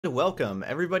Welcome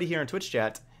everybody here in Twitch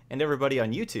chat and everybody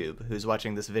on YouTube who's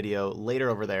watching this video later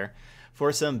over there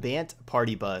for some Bant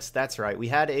Party Bus. That's right, we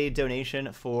had a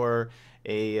donation for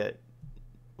a,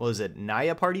 what was it,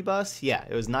 Naya Party Bus? Yeah,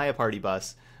 it was Naya Party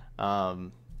Bus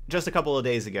just a couple of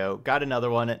days ago. Got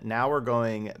another one, now we're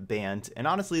going Bant, and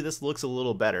honestly this looks a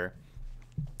little better.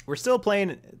 We're still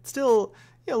playing, a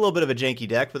little bit of a janky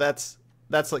deck, but that's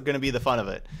like going to be the fun of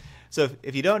it. So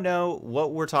if you don't know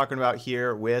what we're talking about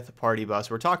here with Party Bus,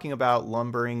 we're talking about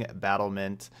Lumbering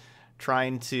Battlement,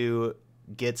 trying to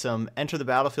get some enter the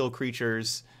battlefield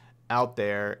creatures out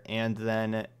there and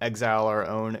then exile our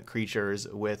own creatures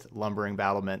with Lumbering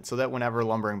Battlement so that whenever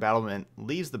Lumbering Battlement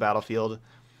leaves the battlefield,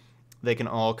 they can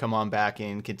all come on back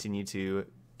and continue to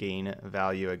gain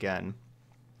value again.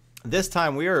 This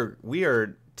time we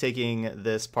are taking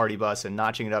this Party Bus and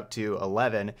notching it up to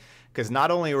 11, because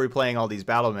not only are we playing all these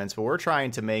battlements, but we're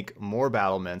trying to make more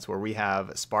battlements where we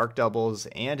have spark doubles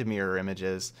and mirror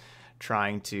images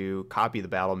trying to copy the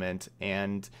battlement.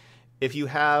 And if you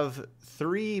have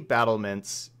 3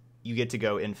 battlements, you get to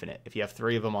go infinite if you have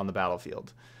 3 of them on the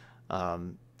battlefield.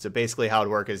 So basically how it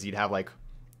would work is you'd have like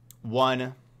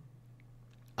one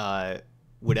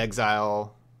would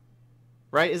exile,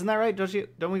 right? Isn't that right?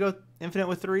 Don't we go infinite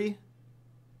with 3?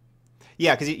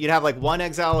 Yeah, because you'd have like one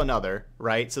exile another,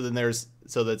 right? So then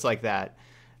it's like that.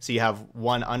 So you have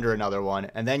one under another one,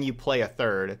 and then you play a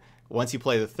third. Once you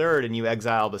play the third and you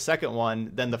exile the second one,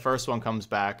 then the first one comes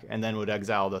back and then would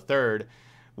exile the third,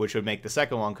 which would make the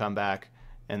second one come back,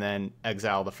 and then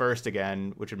exile the first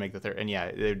again, which would make the third. And yeah,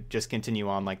 it would just continue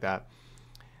on like that.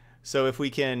 So if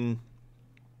we can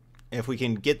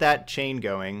get that chain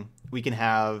going, we can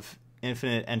have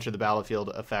infinite enter the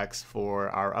battlefield effects for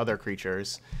our other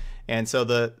creatures. And so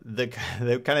the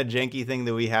kind of janky thing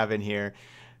that we have in here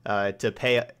to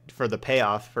pay for the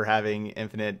payoff for having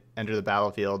infinite enter the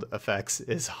battlefield effects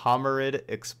is Homerid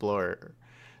Explorer.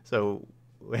 So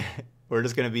we're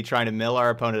just going to be trying to mill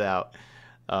our opponent out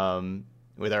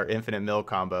with our infinite mill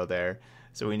combo there.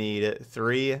 So we need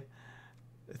three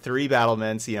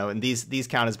battlements, and these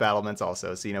count as battlements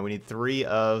also. So we need 3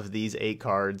 of these 8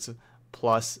 cards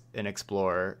plus an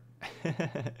explorer.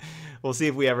 We'll see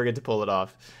if we ever get to pull it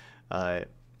off.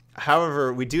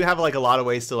 However, we do have like a lot of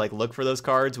ways to like look for those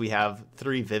cards. We have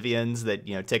 3 Vivians that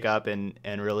tick up and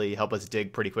really help us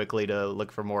dig pretty quickly to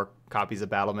look for more copies of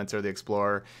Battlements or the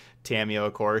Explorer. Tameo,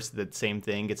 of course, that same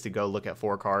thing, gets to go look at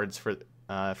 4 cards for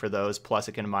those, plus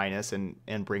it can minus and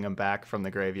bring them back from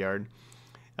the graveyard.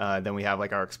 Then we have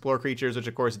like our Explore creatures, which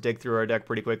of course dig through our deck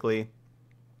pretty quickly.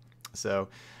 So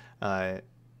yeah,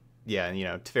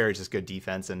 and Teferi's just good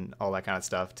defense and all that kind of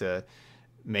stuff to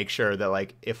make sure that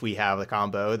like if we have the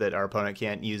combo that our opponent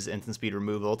can't use instant speed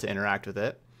removal to interact with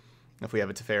it if we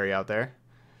have a Teferi out there.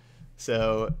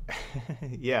 So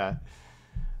yeah,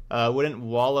 wouldn't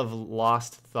Wall of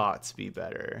Lost Thoughts be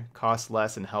better? Costs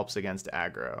less and helps against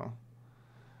aggro,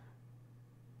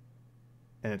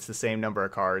 and it's the same number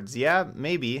of cards. Yeah,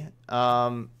 maybe,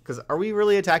 because are we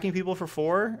really attacking people for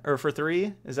 4 or for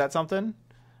 3? Is that something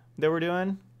that we're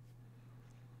doing?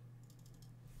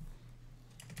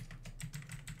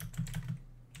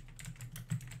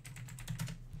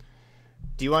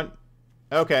 Do you want?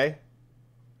 Okay.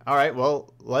 All right.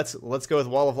 Well, let's go with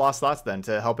Wall of Lost Thoughts then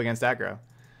to help against aggro.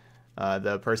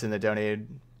 The person that donated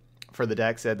for the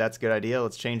deck said that's a good idea.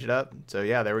 Let's change it up. So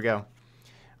yeah, there we go.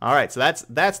 All right. So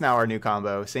that's now our new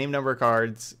combo. Same number of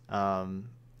cards, and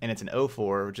it's an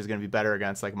 0/4, which is going to be better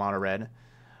against like mono red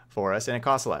for us, and it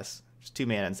costs less, just 2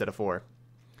 mana instead of 4.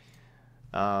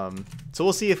 So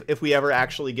we'll see if we ever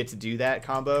actually get to do that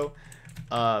combo.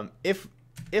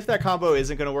 If that combo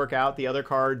isn't going to work out, the other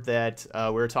card that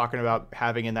we were talking about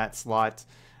having in that slot,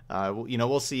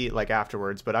 we'll see like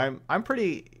afterwards. But I'm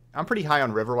pretty high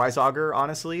on Riverwise Augur,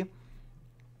 honestly,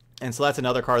 and so that's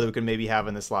another card that we could maybe have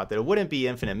in the slot that it wouldn't be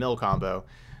infinite mill combo,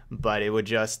 but it would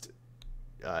just.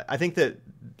 I think that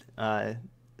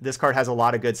this card has a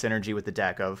lot of good synergy with the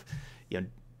deck. Of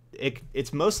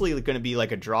it's mostly going to be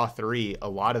like a draw 3 a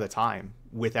lot of the time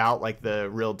without like the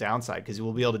real downside, because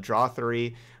we'll be able to draw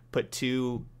 3. Put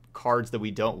 2 cards that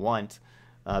we don't want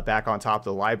back on top of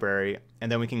the library, and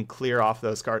then we can clear off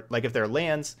those cards. Like if they're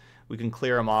lands, we can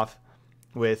clear them off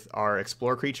with our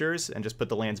Explore creatures and just put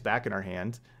the lands back in our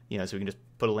hand. So we can just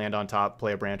put a land on top,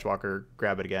 play a Branch Walker,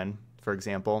 grab it again, for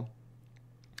example.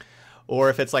 Or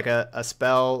if it's like a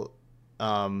spell,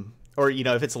 or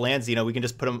if it's lands, we can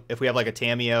just put them. If we have like a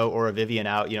Tameo or a Vivian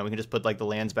out, we can just put like the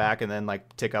lands back and then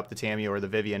like tick up the Tameo or the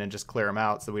Vivian and just clear them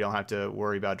out, so we don't have to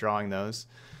worry about drawing those.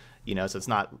 So it's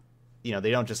not,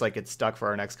 they don't just like get stuck for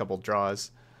our next couple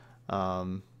draws.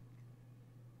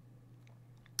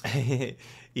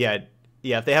 Yeah,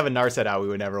 Yeah, if they have a Narset out, we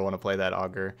would never want to play that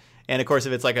Augur. And of course,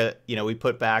 if it's like a, you know, we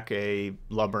put back a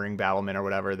Lumbering Battlement or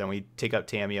whatever, then we take up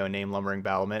Tamiyo and name Lumbering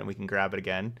Battlement, and we can grab it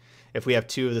again. If we have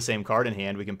two of the same card in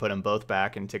hand, we can put them both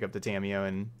back and take up the Tamiyo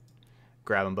and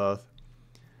grab them both.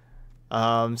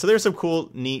 So there's some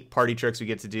cool, neat party tricks we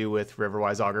get to do with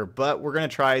Riverwise Augur, but we're going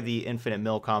to try the Infinite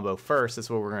Mill combo first. That's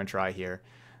what we're going to try here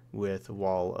with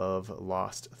Wall of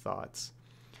Lost Thoughts.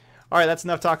 All right, that's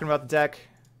enough talking about the deck.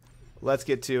 Let's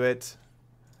get to it.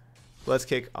 Let's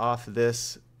kick off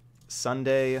this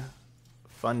Sunday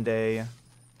Fun Day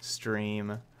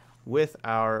stream with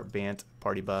our Bant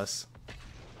Party Bus.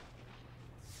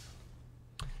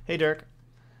 Hey, Dirk.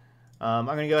 I'm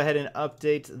going to go ahead and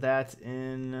update that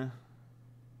in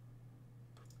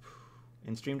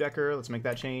Stream Decker. Let's make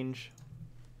that change.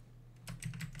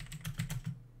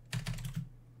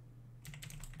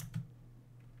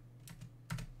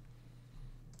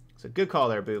 So good call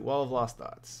there, Boot. Wall of Lost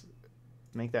Thoughts.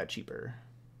 Make that cheaper.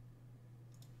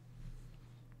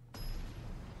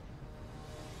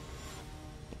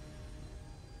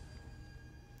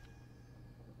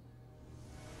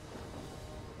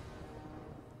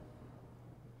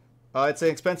 It's an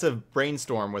expensive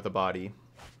brainstorm with a body.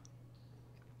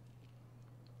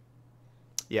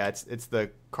 Yeah, it's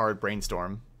the card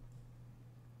Brainstorm.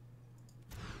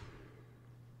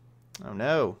 Oh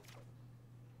no.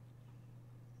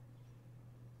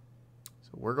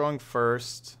 So we're going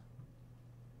first.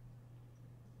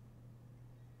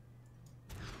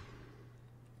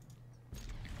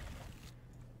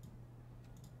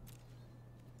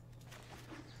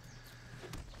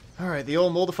 All right, the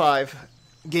old Mold of 5.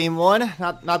 Game 1,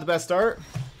 not the best start.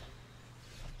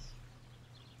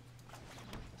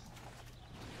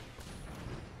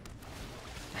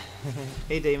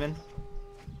 Hey, Damon.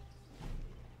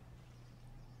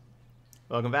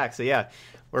 Welcome back. So yeah,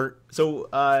 the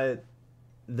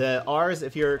R's,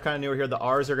 if you're kind of newer here, the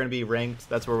R's are going to be ranked.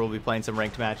 That's where we'll be playing some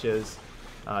ranked matches.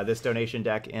 This donation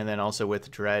deck, and then also with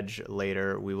Dredge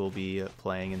later, we will be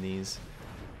playing in these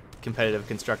competitive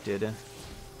constructed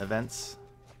events.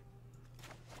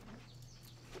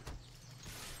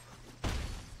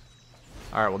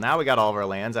 All right, well now we got all of our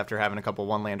lands after having a couple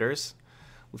one-landers.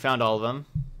 We found all of them.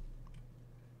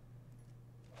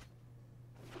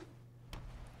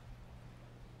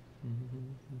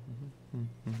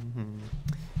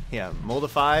 Yeah, Mold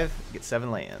of 5, get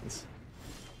 7 lands.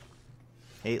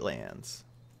 8 lands.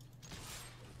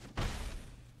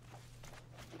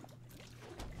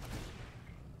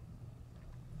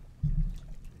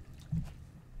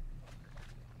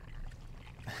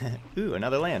 Ooh,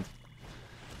 another land.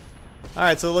 All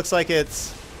right, so it looks like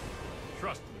it's,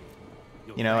 Trust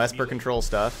me, you know, Esper control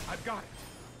stuff. I've got it.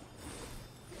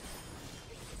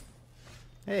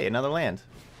 Hey, another land.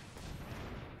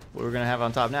 What are we gonna have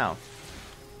on top now?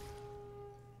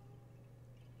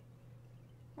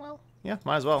 Well, yeah,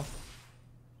 might as well.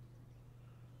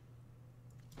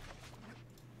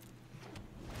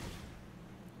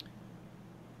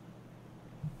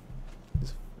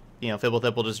 You know,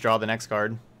 Fibblethip will just draw the next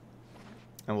card.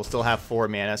 And we'll still have 4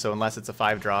 mana, so unless it's a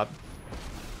 5-drop.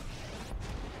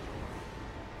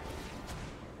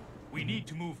 We need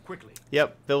to move quickly.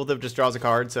 Yep, Fibblethip just draws a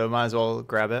card, so might as well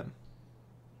grab it.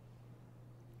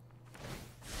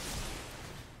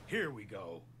 Here we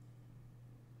go.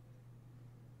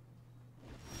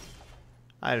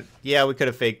 Yeah, we could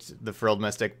have faked the Frilled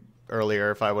Mystic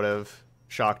earlier if I would have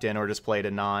shocked in or just played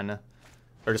or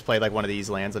just played like one of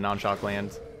these lands, a non-shock land.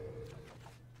 As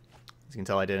you can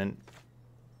tell, I didn't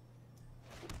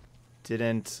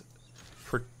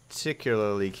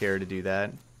particularly care to do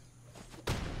that.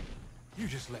 You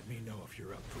just let me know if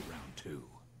you're up for round 2.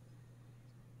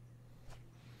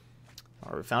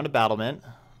 All right, we found a battlement.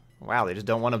 Wow, they just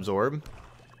don't want to absorb.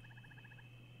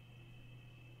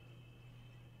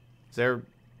 Is there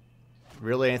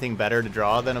really anything better to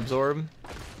draw than absorb?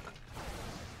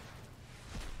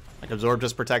 Like absorb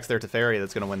just protects their Teferi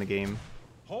that's going to win the game.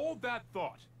 Hold that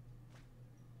thought.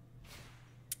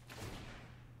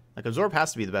 Like absorb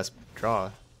has to be the best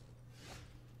draw.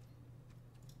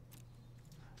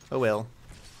 Oh well.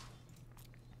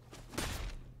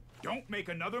 Don't make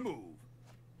another move.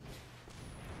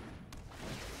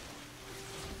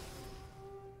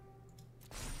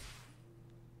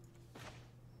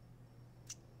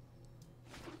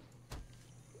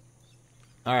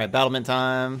 All right, battlement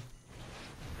time.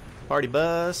 Party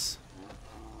bus.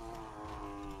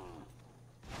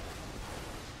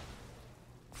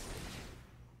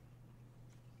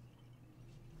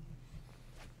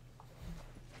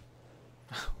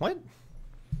 What?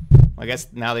 I guess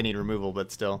now they need removal,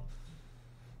 but still.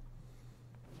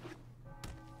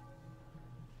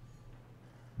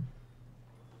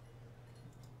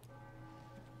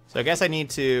 So I guess I need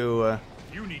to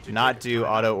You need to not take a do time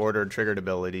out. auto-ordered triggered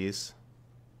abilities.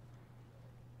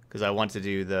 Because I want to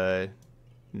do the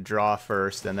draw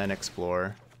first and then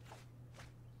explore.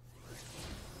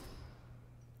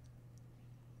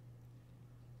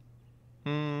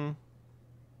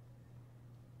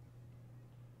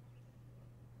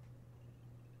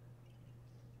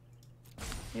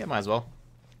 Yeah, might as well.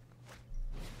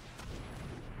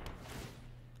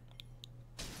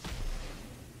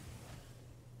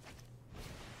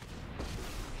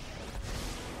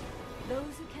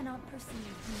 Those who cannot perceive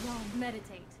beyond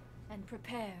meditate and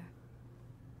prepare.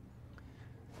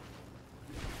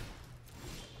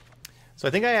 So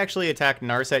I think I actually attacked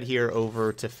Narset here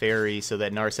over to Fairy so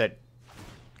that Narset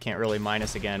can't really mine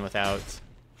us again without...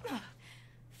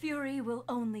 Fury will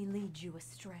only lead you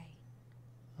astray.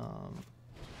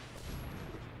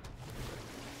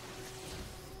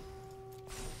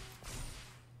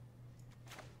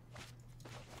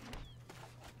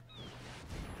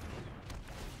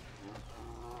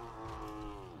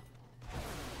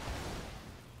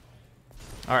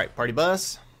 Alright, party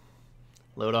bus.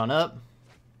 Load on up.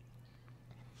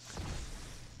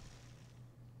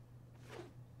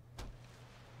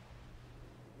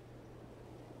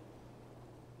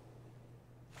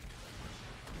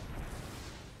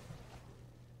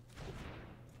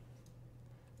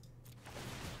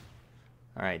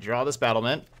 Alright, draw this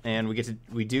battlement, and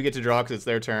we do get to draw because it's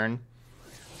their turn.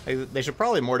 They should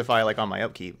probably mortify like on my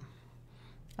upkeep.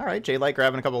 Alright, J-Light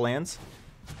grabbing a couple lands.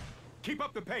 Keep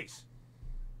up the pace.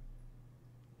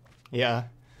 Yeah.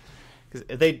 Because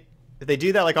if they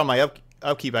do that like on my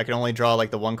upkeep, I can only draw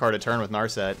like the one card a turn with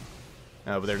Narset.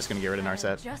 But they're just gonna get rid of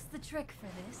Narset. Just the trick for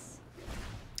this.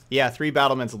 Yeah, 3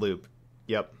 battlements loop.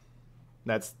 Yep.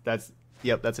 That's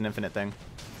an infinite thing.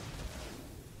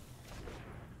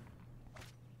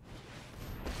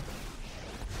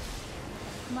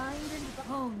 Mind and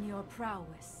hone your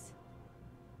prowess.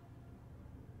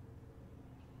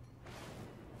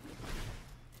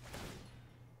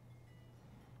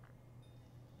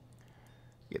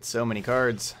 Get so many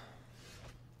cards.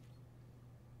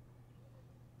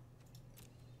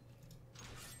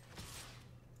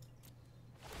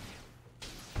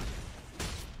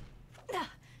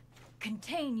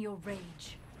 Contain your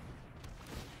rage.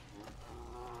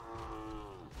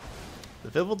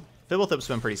 The Fibblethip's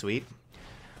been pretty sweet.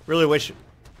 Really wish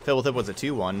Fibblethip was a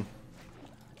 2/1.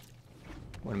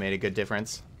 Would have made a good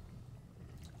difference.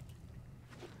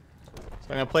 So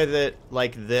I'm going to play it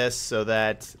like this so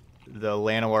that the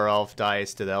Llanowar Elf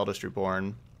dies to the Eldest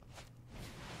Reborn.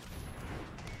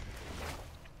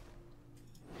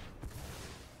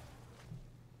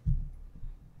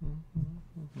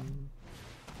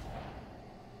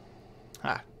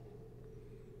 Ha.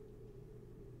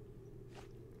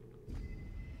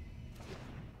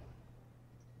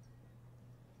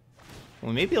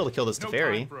 We may be able to kill this No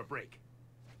Teferi. time for a break.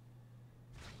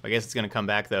 I guess it's going to come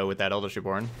back, though, with that Eldest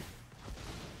Reborn.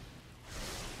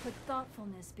 Put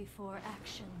thoughtfulness before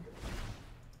action.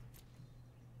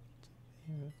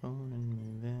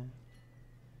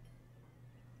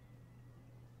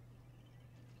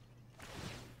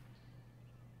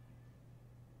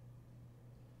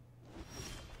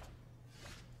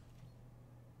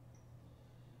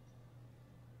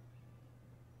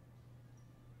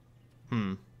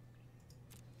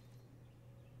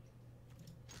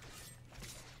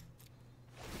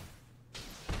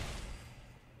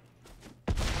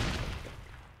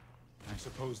 I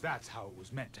suppose that's how it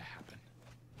was meant to happen.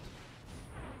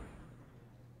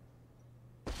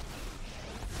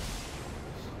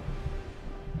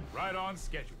 Right on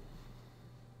schedule.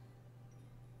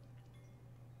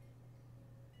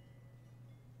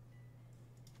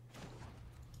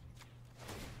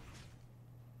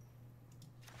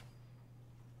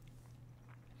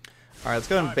 Alright, let's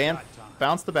go and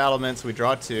bounce the battlements. We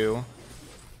draw 2.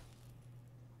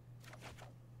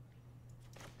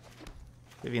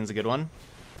 Vivian's a good one.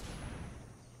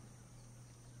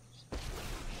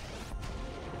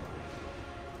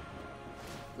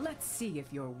 Let's see if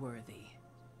you're worthy.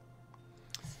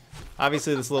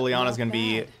 Obviously, this Liliana's going to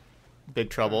be big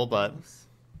trouble, but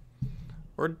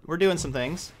we're doing some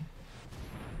things.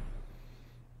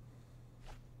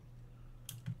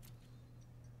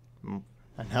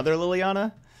 Another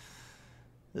Liliana?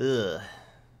 Ugh.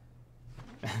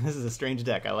 This is a strange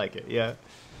deck. I like it. Yeah.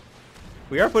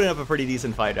 We are putting up a pretty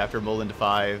decent fight after Mullen to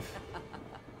 5.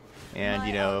 And,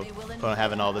 you know,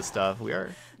 having all this stuff. We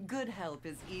are... Good help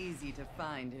is easy to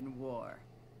find in war.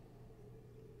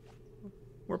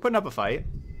 We're putting up a fight.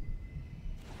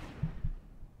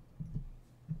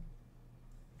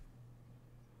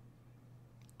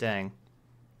 Dang.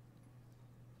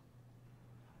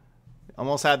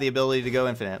 Almost had the ability to go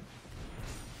infinite.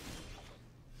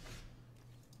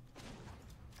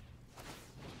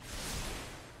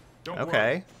 Don't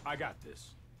Okay. worry, I got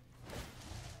this.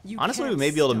 You Honestly, we can't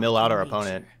may be able to mill stop out our nature.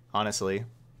 opponent. Honestly.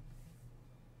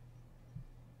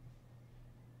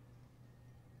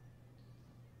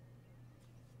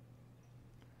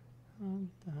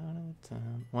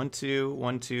 One, two,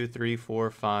 1, 2, 3, 4,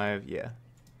 5. Yeah.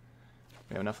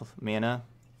 We have enough mana.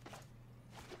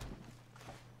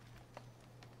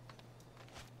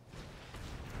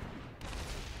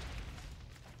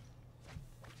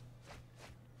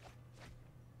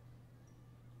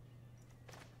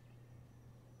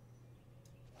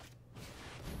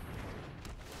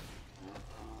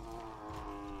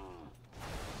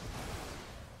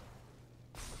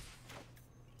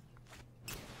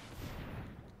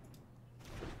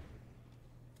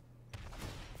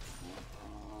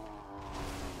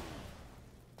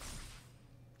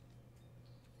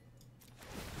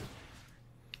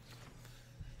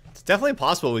 It's definitely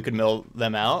possible we could mill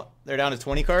them out. They're down to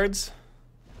 20 cards.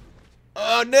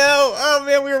 Oh no! Oh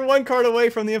man, we were 1 card away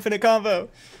from the infinite combo.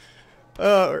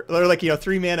 Or like, you know,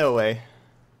 3 mana away.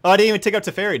 Oh, I didn't even take up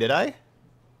Teferi, did I?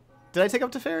 Did I take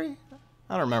up Teferi?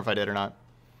 I don't remember if I did or not.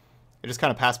 It just kind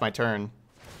of passed my turn.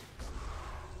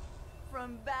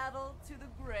 From battle to the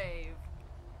grave.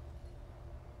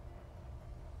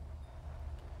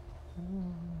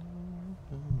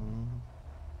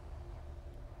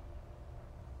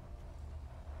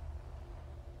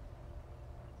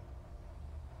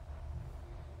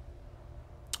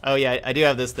 Oh yeah, I do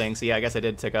have this thing, so yeah, I guess I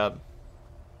did tick up.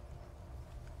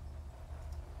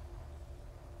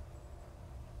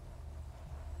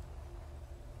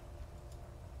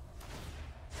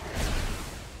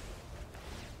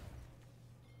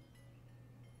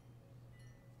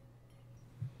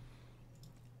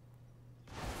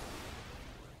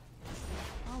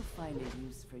 I'll find a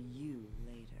use for you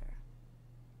later.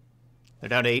 They're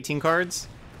down to 18 cards.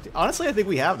 Honestly, I think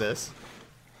we have this.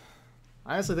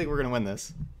 I honestly think we're gonna win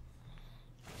this.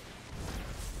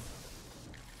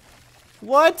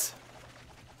 What?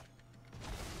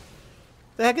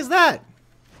 The heck is that?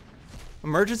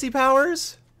 Emergency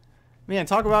powers? Man,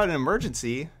 talk about an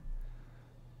emergency.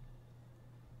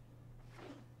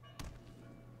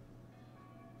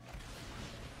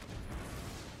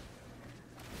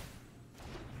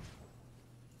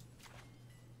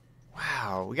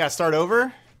 Wow, we gotta start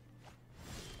over?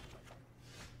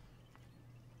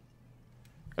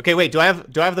 Okay, wait, do I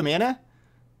have the mana?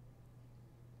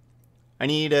 I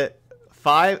need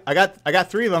 5. I got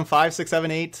 3 of them. 5, 6,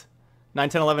 7, 8, 9,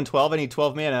 10, 11, 12. I need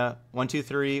 12 mana. 1, 2,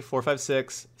 3, 4, 5,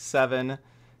 6, 7,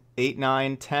 8,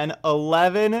 9, 10,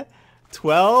 11,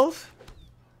 12.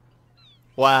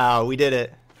 Wow, we did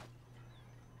it.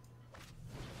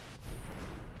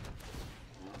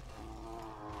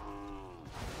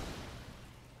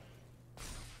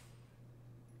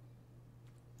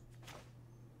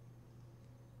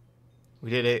 We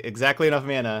did it. Exactly enough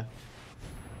mana.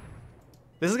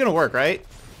 This is gonna work, right?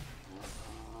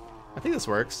 I think this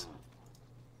works.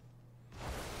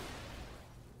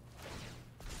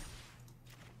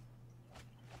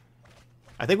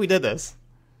 I think we did this.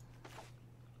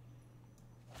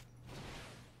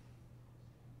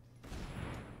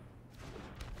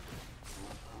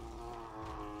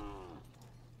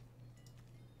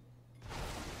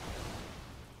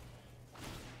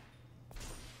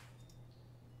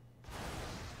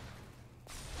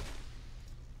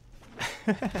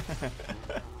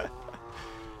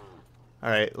 All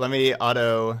right, let me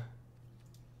auto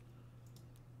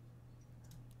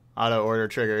order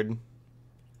triggered.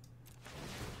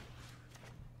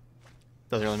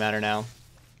 Doesn't really matter now.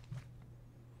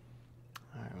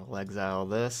 All right, we'll exile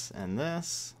this and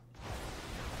this.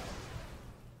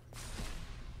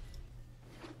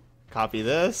 Copy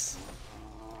this.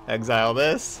 Exile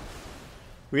this.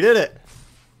 We did it.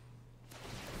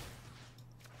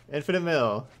 Infinite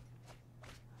mill.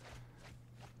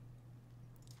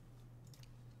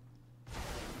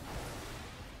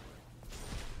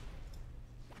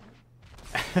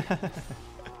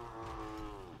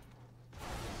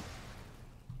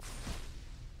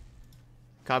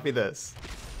 Copy this.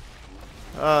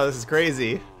 Oh, this is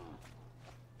crazy.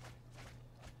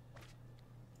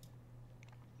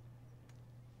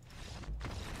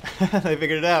 They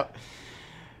figured it out.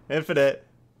 Infinite.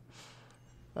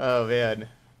 Oh, man.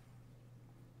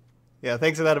 Yeah,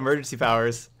 thanks for that emergency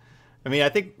powers. I mean, I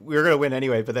think we were going to win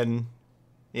anyway, but then,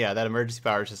 yeah, that emergency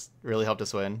powers just really helped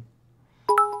us win.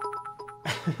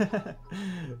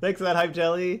 Thanks for that hype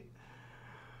jelly.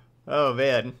 Oh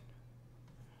man.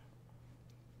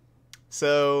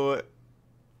 So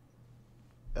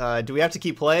Do we have to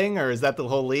keep playing, or is that the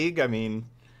whole league? I mean,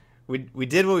 we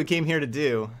did what we came here to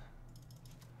do.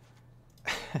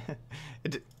 I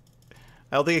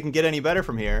don't think it can get any better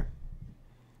from here.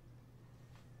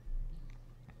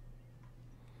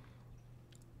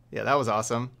 Yeah, that was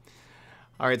awesome.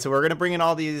 All right, so we're going to bring in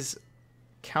all these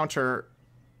counter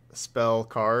spell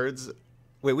cards.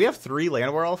 Wait, we have 3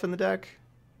 Land Werewolf in the deck?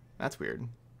 That's weird.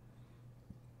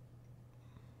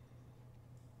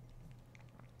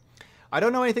 I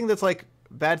don't know anything that's like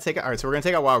bad to take out. All right, so we're going to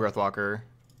take out Wild Growth Walker.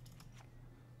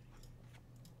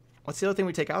 What's the other thing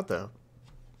we take out, though?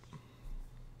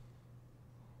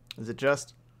 Is it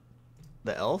just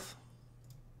the elf?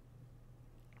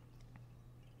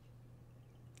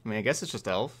 I mean, I guess it's just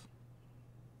elf.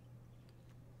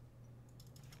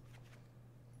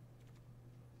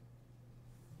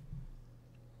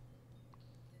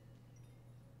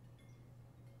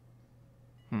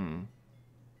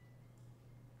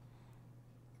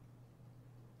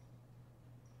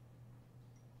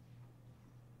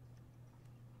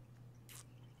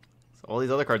 So all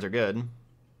these other cards are good.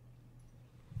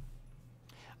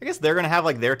 I guess they're going to have,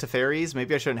 like, their Teferis.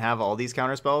 Maybe I shouldn't have all these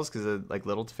counter spells because of, like,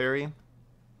 little Teferi.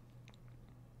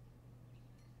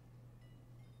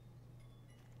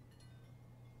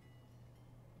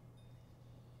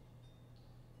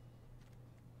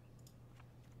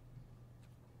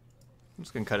 I'm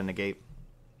just going to cut a negate.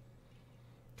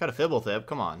 Cut a Fibblethip?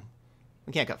 Come on.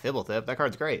 We can't cut Fibblethip. That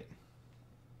card's great.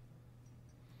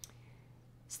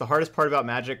 It's the hardest part about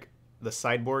Magic, the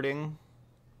sideboarding.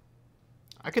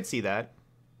 I could see that.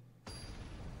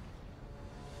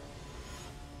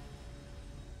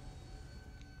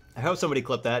 I hope somebody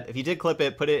clipped that. If you did clip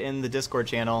it, put it in the Discord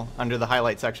channel under the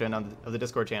highlight section of the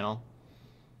Discord channel.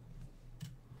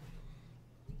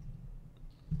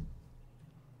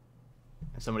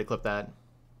 If somebody clipped that.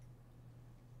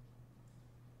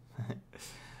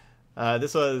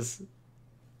 This was...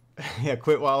 yeah,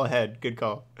 quit while ahead. Good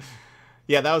call.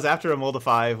 Yeah, that was after a Mold of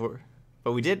 5.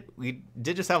 But we did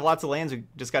just have lots of lands. We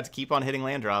just got to keep on hitting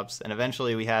land drops. And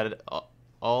eventually we had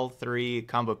all 3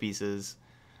 combo pieces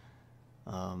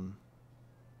in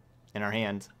our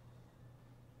hand.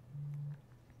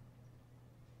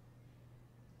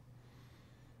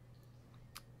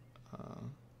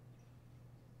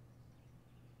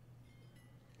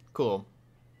 Cool.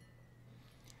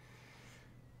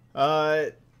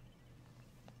 What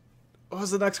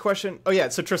was the next question? Oh yeah,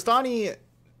 so Tristani,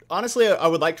 honestly, I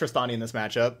would like Tristani in this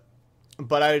matchup,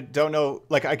 but I don't know,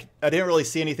 like, I didn't really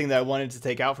see anything that I wanted to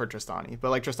take out for Tristani, but,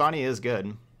 like, Tristani is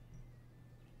good.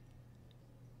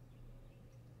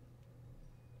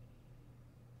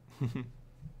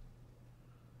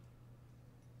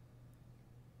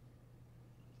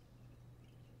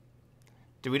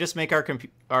 Do we just make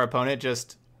our opponent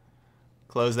just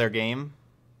close their game?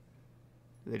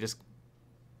 They just...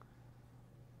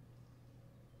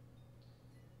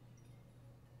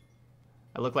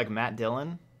 I look like Matt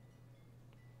Dillon?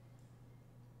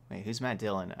 Wait, who's Matt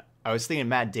Dillon? I was thinking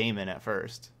Matt Damon at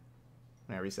first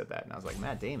when I reset that, and I was like,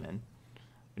 Matt Damon?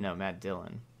 No, Matt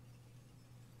Dillon.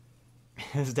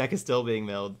 His deck is still being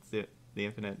milled. The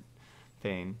infinite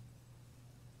pain.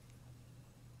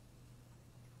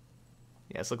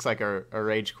 Yeah, this looks like a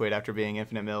rage quit after being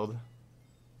infinite milled.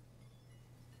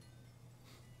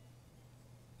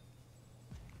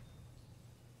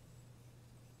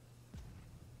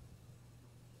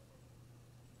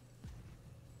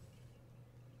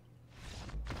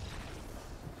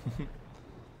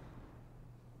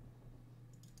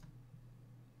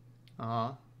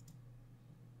 Aw.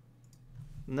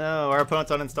 No, our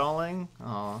opponent's uninstalling?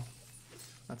 Aw.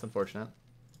 That's unfortunate.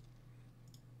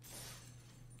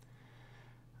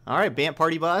 Alright, Bant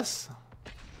Party Bus.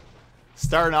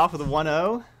 Starting off with a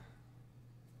 1-0.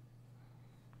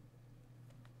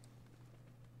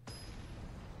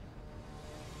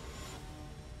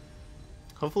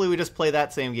 Hopefully we just play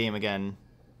that same game again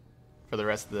for the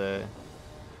rest of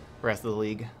the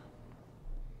league.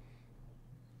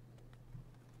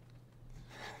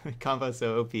 Combo's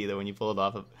so OP that when you pull it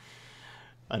off of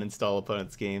uninstall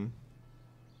opponent's game.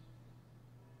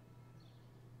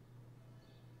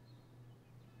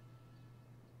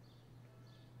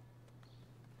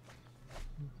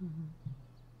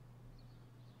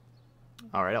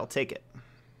 All right, I'll take it.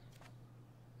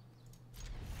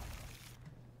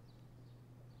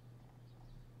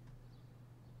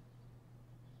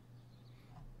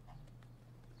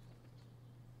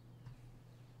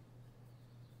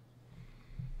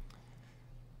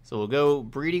 So we'll go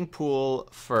Breeding Pool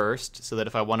first, so that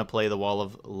if I want to play the Wall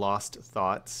of Lost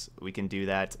Thoughts, we can do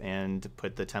that and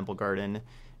put the Temple Garden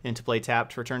into play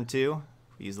tapped for turn 2.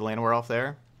 We use the Land Werewolf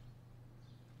there.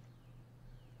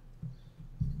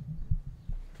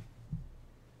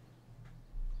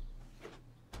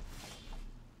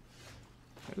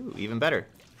 Ooh, even better.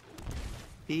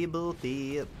 Feeble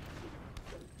Thief.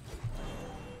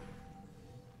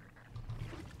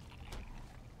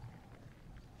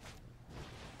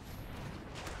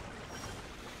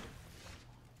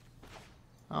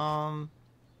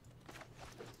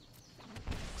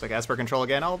 Looks like Esper control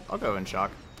again. I'll go in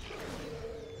shock.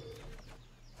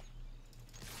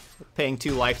 Paying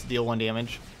 2 life to deal 1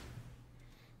 damage.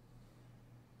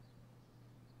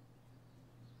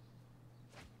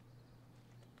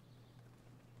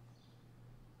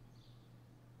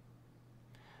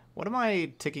 What am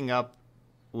I ticking up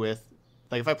with?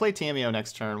 Like, if I play Tamiyo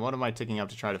next turn, what am I ticking up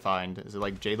to try to find? Is it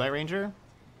like Jade Light Ranger?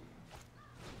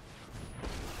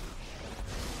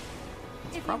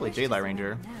 It's probably Jade Light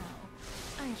Ranger. Now,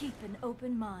 I keep an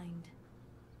open mind.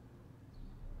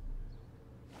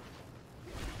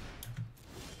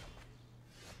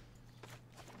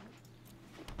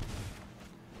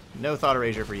 No Thought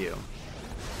Erasure for you.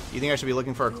 You think I should be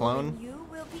looking for a clone? You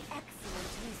will be excellent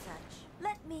research.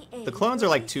 Let me aid The clones are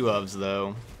like 2 ofs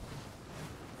though.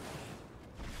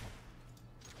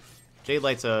 Jade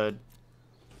Light's a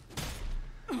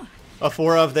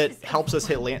 4 of that helps us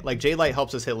hit land. Like Jade Light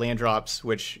helps us hit land drops,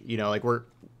 which, you know, like we're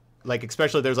like,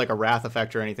 especially if there's like a Wrath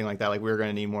effect or anything like that, like we're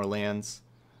gonna need more lands.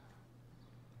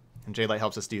 And Jade Light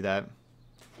helps us do that.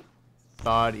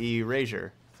 Thought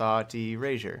Erasure. Thought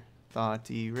Erasure.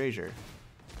 Thought Erasure.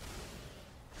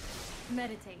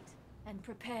 meditate and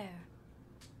prepare.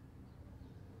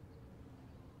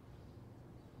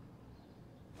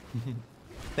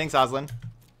 Thanks, Oslin.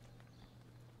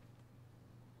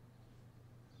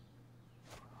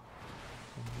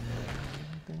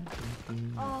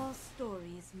 All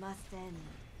stories must end.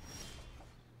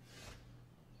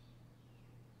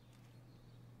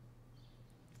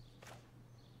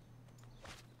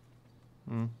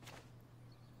 Hmm.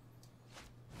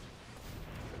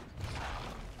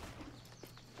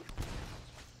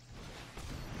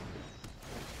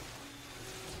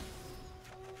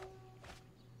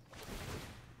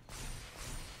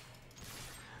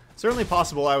 Certainly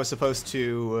possible I was supposed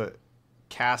to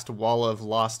cast Wall of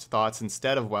Lost Thoughts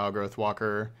instead of Wild Growth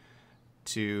Walker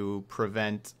to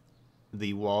prevent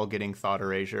the wall getting thought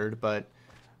erasured, but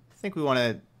I think we want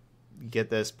to get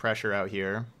this pressure out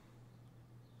here.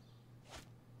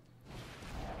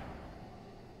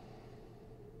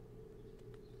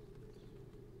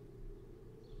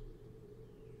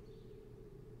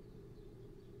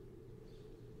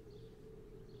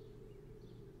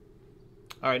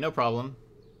 All right, no problem.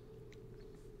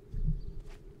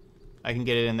 I can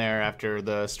get it in there after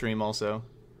the stream also.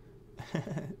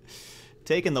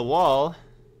 Taking the wall.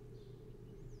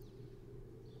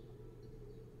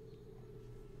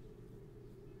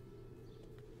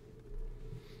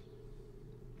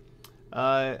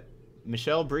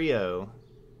 Michelle Brio.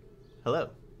 Hello.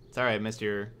 Sorry I missed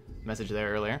your message there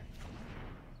earlier.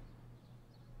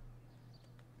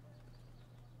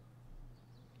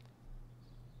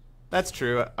 That's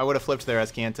true. I would have flipped there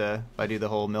as Kanta if I do the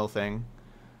whole mill thing.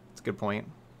 That's a good point.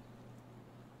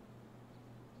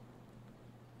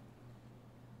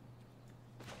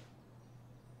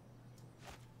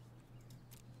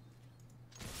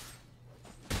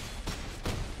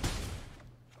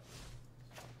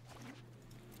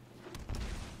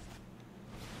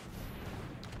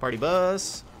 Party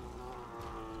bus.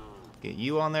 Get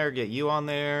you on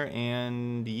there,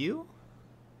 and you?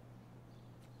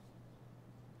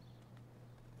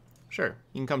 Sure,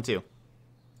 you can come too.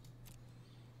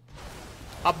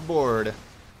 Hop aboard.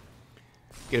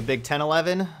 Get a big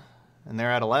 10-11, and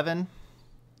they're at 11.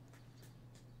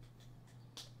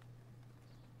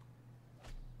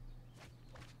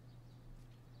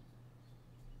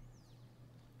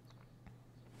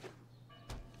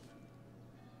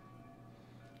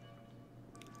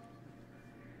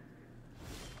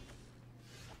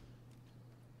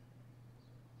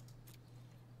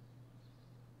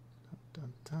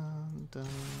 Dun, dun, dun.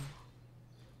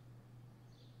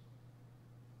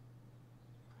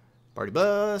 Party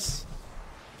bus.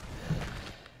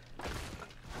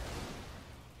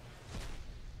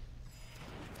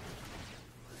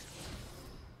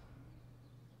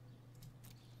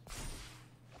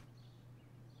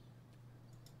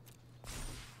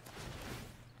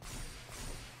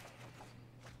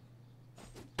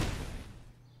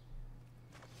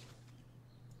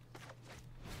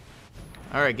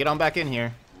 All right, get on back in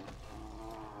here.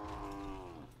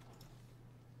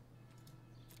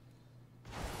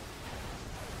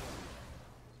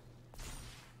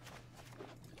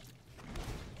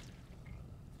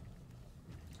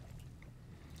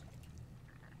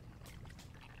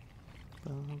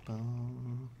 Bum,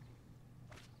 bum.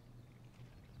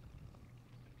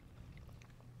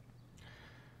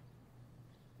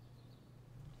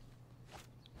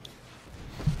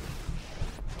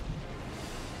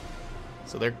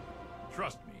 So they're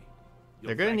Trust me.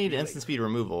 they're gonna need instant speed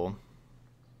removal.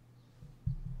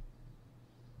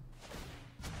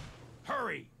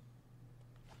 Hurry!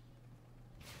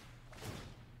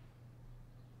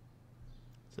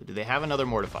 So do they have another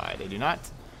Mortify? They do not.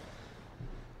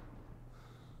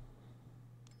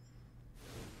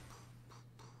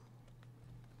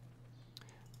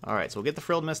 Alright, so we'll get the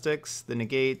Frilled Mystics, the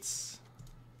Negates,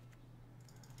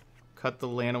 cut the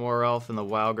Llanowar Elf and the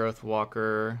Wild Growth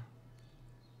Walker.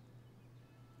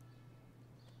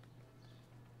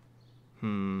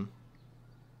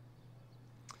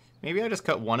 Maybe I just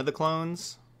cut one of the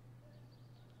clones.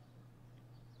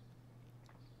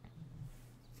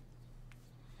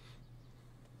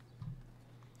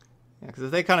 Yeah, because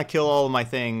if they kind of kill all of my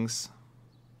things,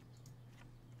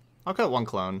 I'll cut one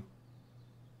clone.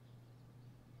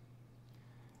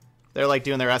 They're like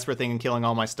doing their Esper thing and killing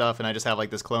all my stuff, and I just have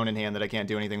like this clone in hand that I can't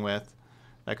do anything with.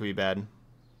 That could be bad.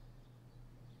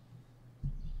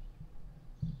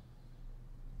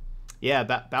 Yeah,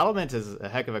 Battlement is a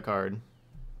heck of a card.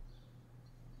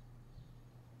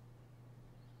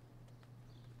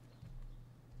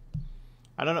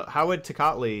 I don't know. How would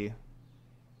Tecatli...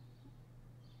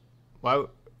 Why?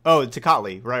 Oh,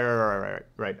 Tecatli.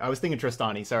 Right. I was thinking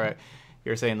Tristani. Sorry.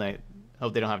 You were saying like,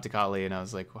 hope they don't have Tecatli, and I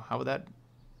was like, well, how would that...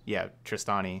 Yeah,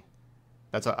 Tristani.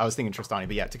 That's what I was thinking, Tristani.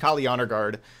 But yeah, Tecatli Honor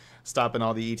Guard, stopping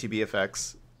all the ETB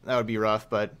effects. That would be rough,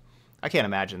 but I can't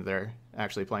imagine they're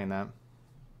actually playing that.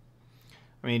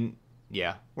 I mean,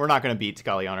 yeah, we're not going to beat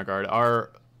Tecatli Honor Guard.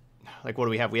 Like, what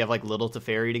do we have? We have, like, Little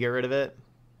Teferi to get rid of it?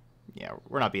 Yeah,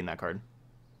 we're not beating that card.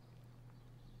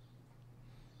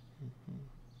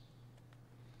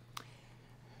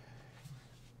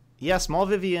 Yeah, Small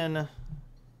Vivian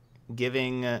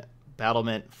giving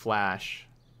Battlement Flash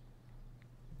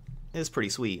is pretty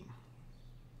sweet.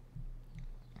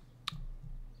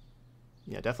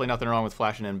 Yeah, definitely nothing wrong with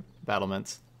flashing in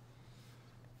battlements.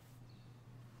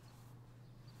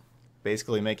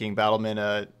 Basically making Battlement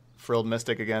a Frilled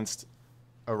Mystic against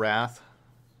a Wrath,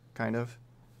 kind of.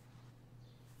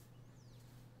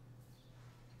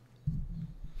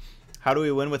 How do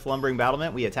we win with Lumbering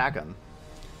Battlement? We attack him.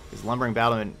 Because Lumbering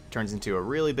Battlement turns into a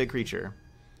really big creature.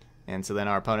 And so then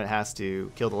our opponent has to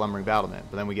kill the Lumbering Battlement.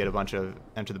 But then we get a bunch of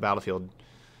Enter the Battlefield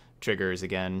triggers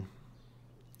again.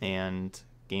 And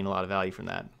gain a lot of value from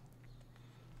that.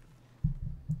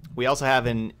 We also have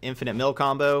an Infinite Mill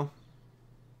combo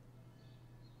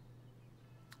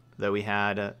that we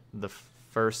had the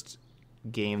first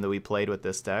game that we played with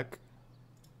this deck.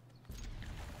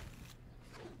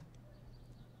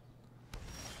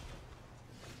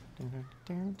 So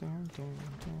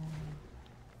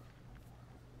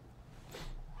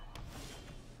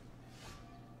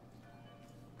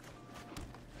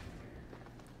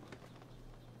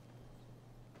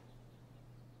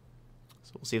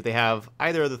we'll see if they have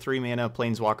either of the 3-mana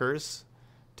Planeswalkers,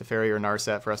 Teferi or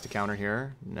Narset, for us to counter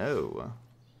here. No.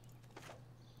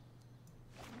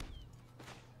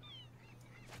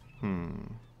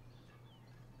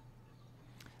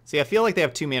 See, I feel like they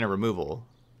have 2-mana removal.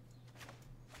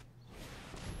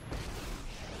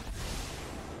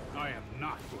 I am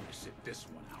not going to sit this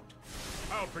one out.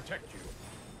 I'll protect you.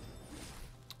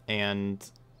 And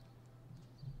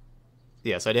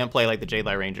yeah, so I didn't play like the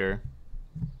Jadelight Ranger.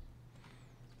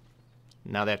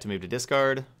 Now they have to move to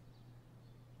discard.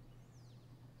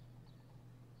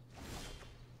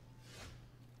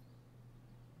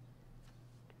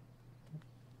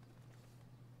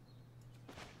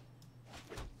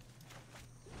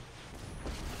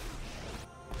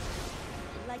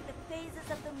 Like the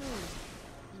phases of the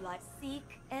moon, like seek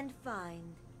and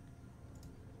find.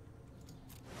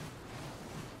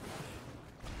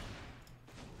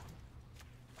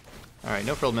 All right,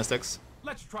 no Frilled Mystics.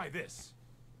 Let's try this.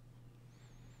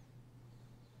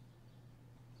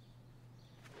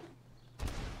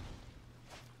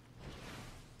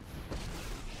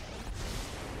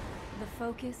 The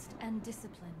focused and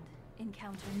disciplined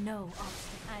encounter no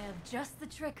obstacle. I have just the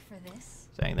trick for this.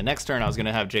 Saying the next turn I was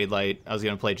gonna have Jadelight. I was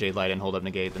gonna play Jadelight and hold up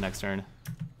Negate the next turn.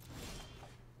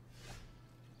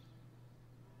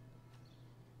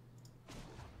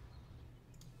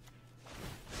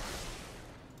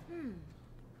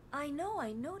 I know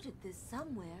I noted this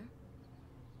somewhere.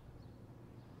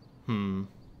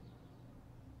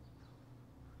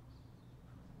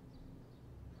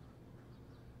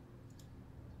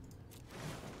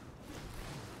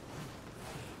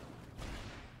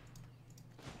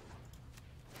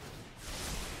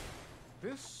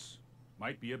 This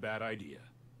might be a bad idea.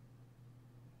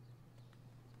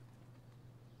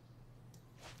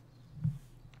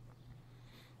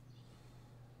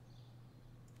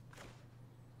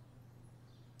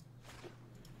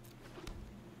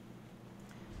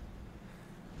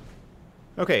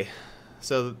 Okay,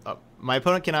 so my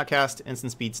opponent cannot cast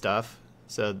instant speed stuff,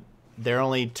 so their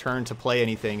only turn to play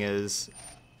anything is,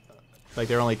 like,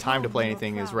 their only time to play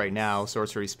anything is right now,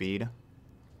 sorcery speed.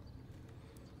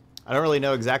 I don't really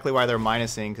know exactly why they're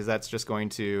minusing, because that's just going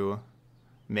to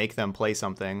make them play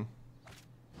something.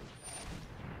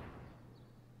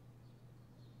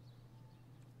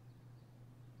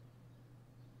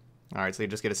 Alright, so you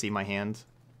just get to see my hand.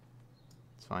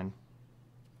 It's fine.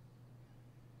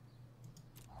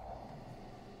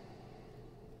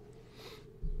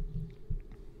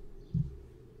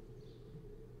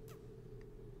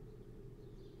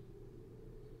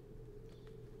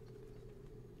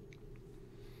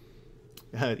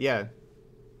 Yeah.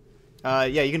 Yeah,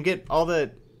 you can get all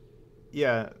the...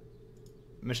 Yeah.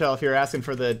 Michelle, if you're asking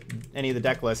for any of the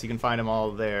deck lists, you can find them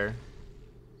all there.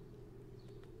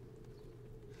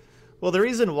 Well, the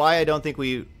reason why I don't think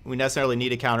we necessarily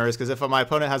need a counter is because if my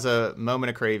opponent has a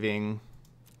Moment of Craving,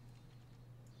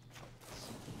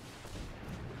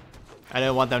 I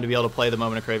don't want them to be able to play the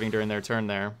Moment of Craving during their turn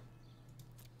there.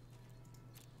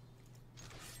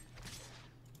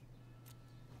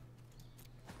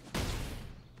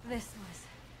 This was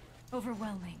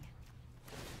overwhelming.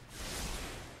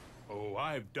 Oh,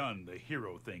 I've done the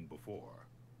hero thing before.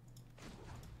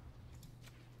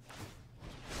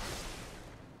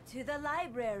 To the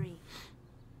library.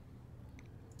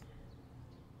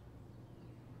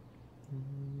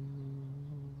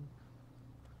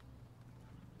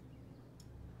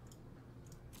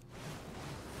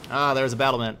 Ah, there's a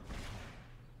battlement.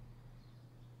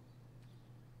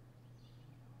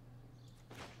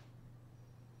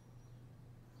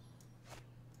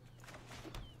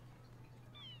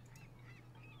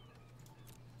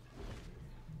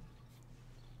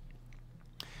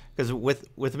 Because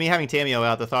with me having Tamio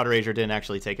out, the Thought Erasure didn't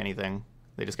actually take anything.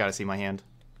 They just got to see my hand.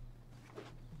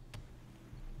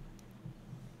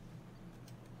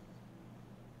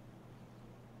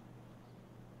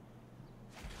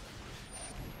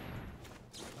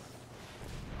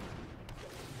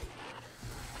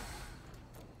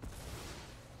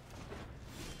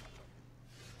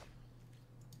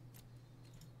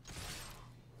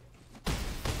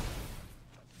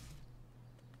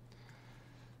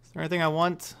 Is there anything I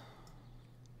want?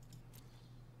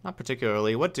 Not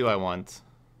particularly. What do I want? So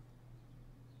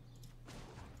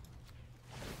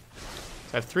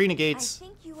I have 3 negates. I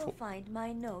think you will find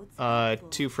my notes.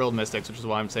 2 Frilled Mystics, which is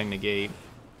why I'm saying negate.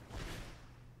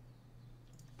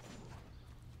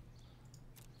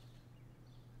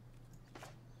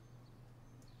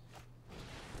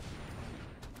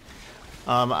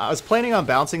 I was planning on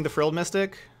bouncing the Frilled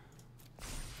Mystic.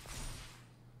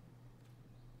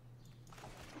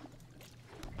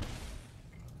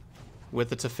 With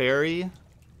the Teferi.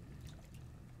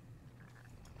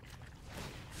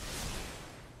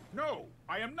 No,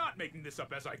 I am not making this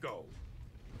up as I go.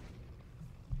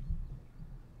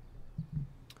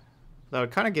 That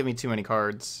would kind of give me too many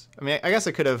cards. I mean, I guess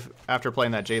I could have, after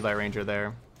playing that Jade Light Ranger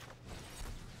there.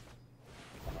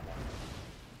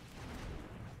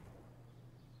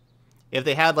 If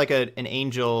they had like an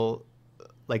angel,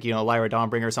 like, you know, Lyra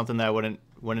Dawnbringer or something that wouldn't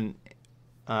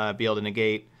be able to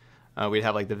negate, we'd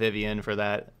have like the Vivian for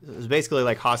that. It was basically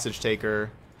like Hostage Taker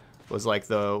was like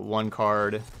the one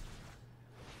card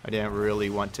I didn't really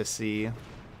want to see.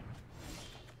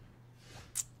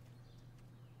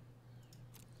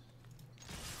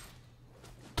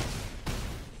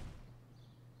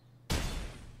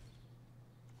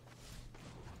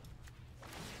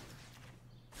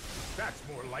 That's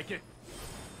more like it.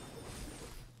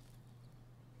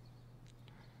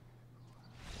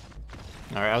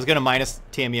 All right, I was gonna minus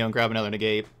Tamio and grab another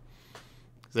negate.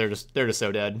 'Cause they're just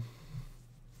so dead.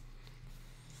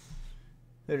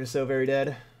 They're just so very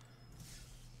dead.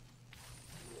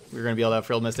 We're gonna be able to have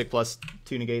Frilled Mystic plus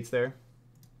 2 negates there.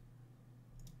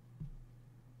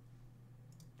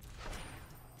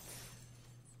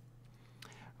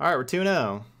 All right, we're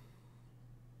 2-0.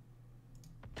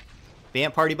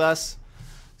 Bant Party Bus.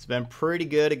 It's been pretty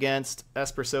good against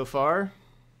Esper so far.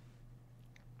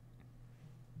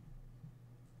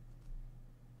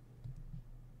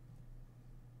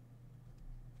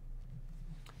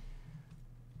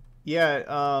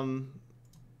 Yeah,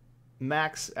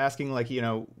 Max asking, like, you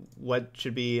know, what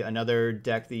should be another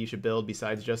deck that you should build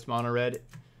besides just mono red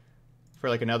for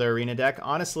like another arena deck.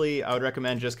 Honestly, I would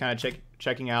recommend just kind of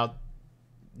checking out,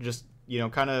 just, you know,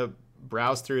 kind of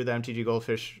browse through the MTG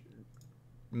Goldfish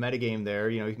metagame there.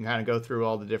 You know, you can kind of go through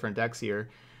all the different decks here,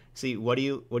 see what do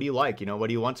you like, you know, what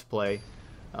do you want to play,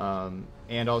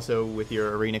 and also with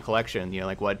your arena collection, you know,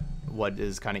 like what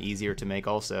is kind of easier to make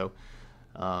also.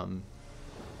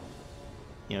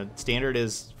 You know, standard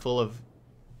is full of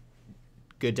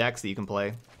good decks that you can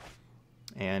play,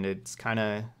 and it's kind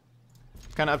of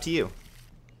up to you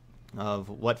of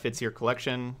what fits your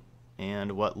collection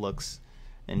and what looks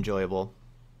enjoyable.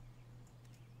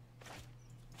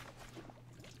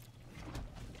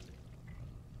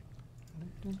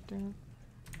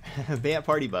 Bant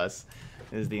Party Bus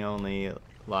is the only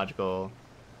logical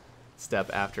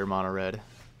step after mono red.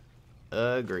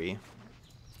 Agree.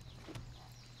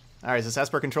 Alright, is this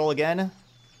Esper Control again?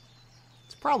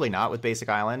 It's probably not with Basic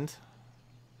Island,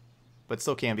 but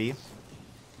still can be.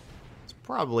 It's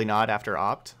probably not after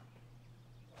Opt.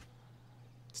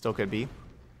 Still could be.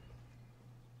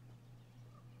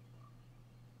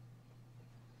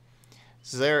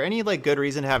 Is there any like good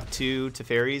reason to have 2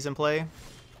 Teferis in play?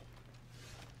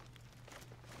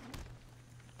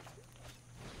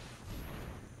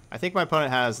 I think my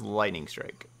opponent has Lightning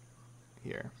Strike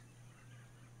here.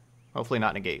 Hopefully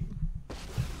not negate.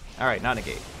 Alright, not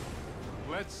negate.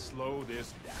 Let's slow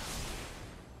this down.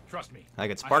 Trust me. I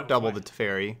could Spark Double the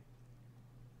Teferi.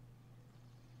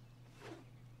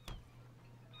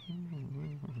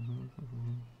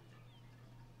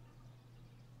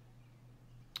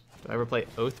 Do I ever play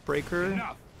Oathbreaker?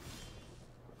 Enough.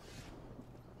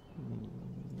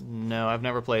 No, I've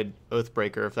never played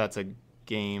Oathbreaker, if that's a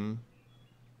game.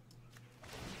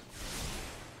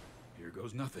 Here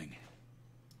goes nothing.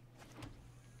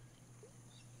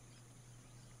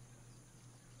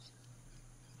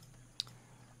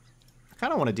 I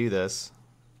kind of want to do this.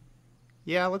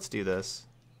 Yeah, let's do this.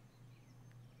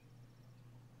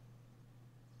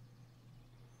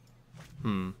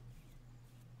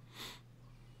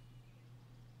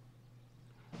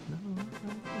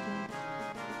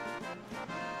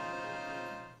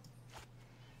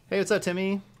 Hey, what's up,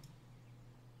 Timmy?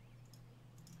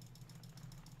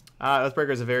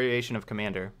 Oathbreaker is a variation of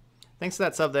Commander. Thanks for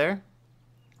that sub there.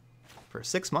 For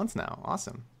 6 months now.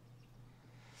 Awesome.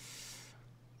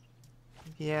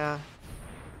 Yeah.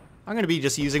 I'm going to be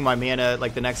just using my mana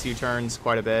like the next few turns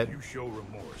quite a bit. You show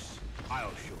remorse, I'll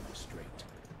show restraint.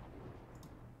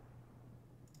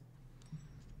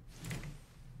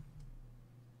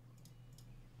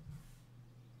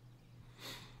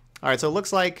 All right, so it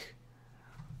looks like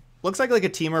a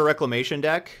Teamer Reclamation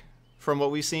deck from what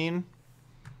we've seen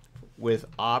with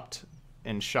Opt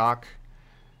and Shock.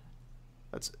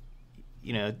 That's,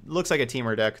 you know, it looks like a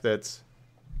Teamer deck that's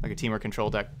like a Teamer control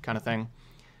deck kind of thing.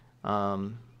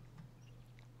 So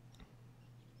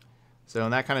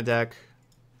in that kind of deck,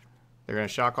 they're going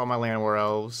to shock all my Land War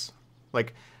Elves.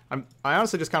 Like, I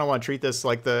honestly just kind of want to treat this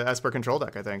like the Esper control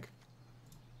deck, I think.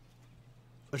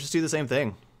 Let's just do the same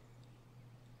thing.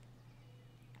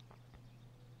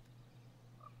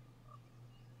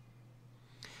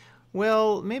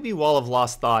 Well, maybe Wall of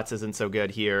Lost Thoughts isn't so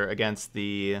good here against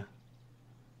the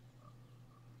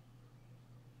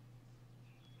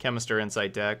Chemister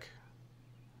Insight deck,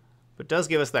 but does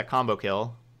give us that combo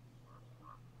kill.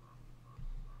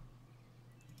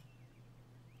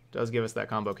 Does give us that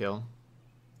combo kill.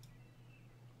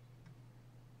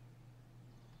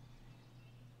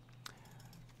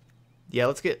 Yeah,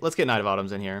 let's get Knight of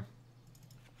Autumns in here.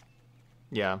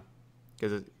 Yeah,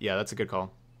 because yeah, that's a good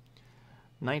call.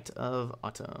 Knight of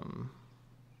Autumn.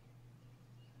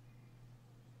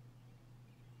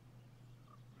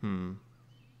 And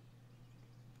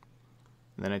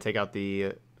then I take out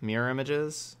the mirror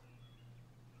images.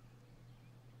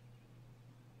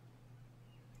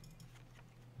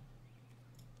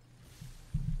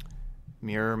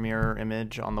 Mirror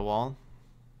image on the wall.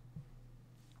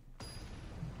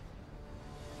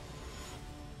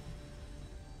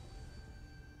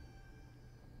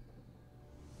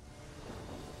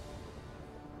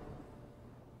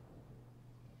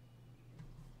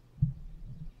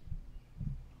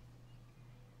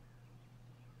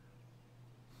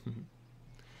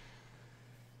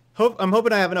 I'm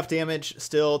hoping I have enough damage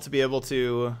still to be able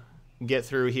to get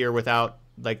through here without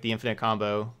like the infinite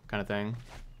combo kind of thing.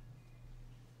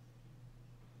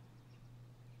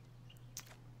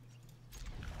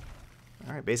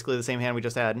 All right, basically the same hand we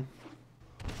just had.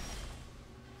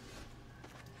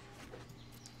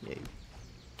 Yeah,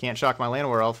 can't shock my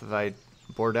Llanowar Elf if I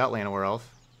board out Llanowar Elf.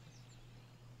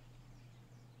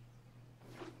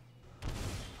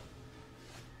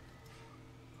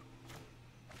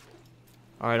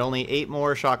 All right, only 8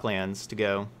 more shock lands to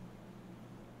go.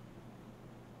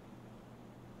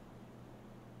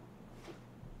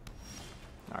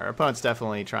 Our opponent's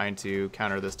definitely trying to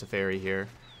counter this Teferi here.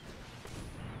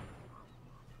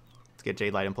 Let's get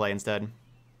Jade Light in play instead.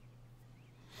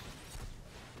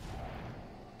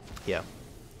 Yeah,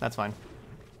 that's fine.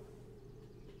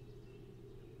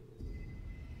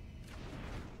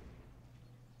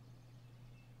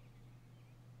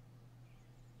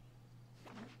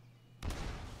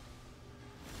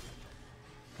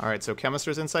 All right, so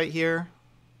Chemister's Insight here.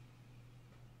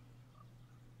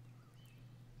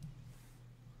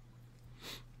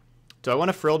 Do I want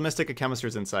a Frilled Mystic or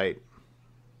Chemister's Insight?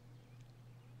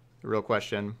 The real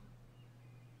question.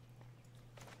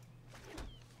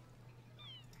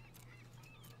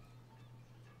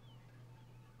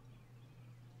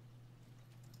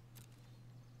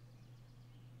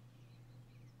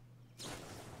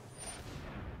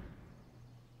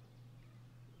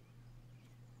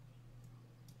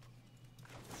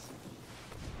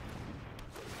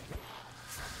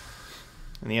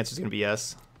 And the answer is going to be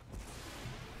yes.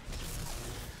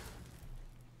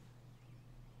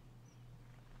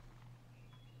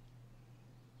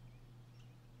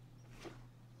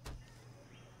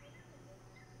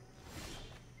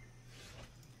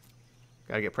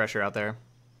 Gotta get pressure out there.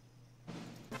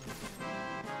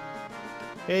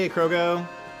 Hey, Krogo.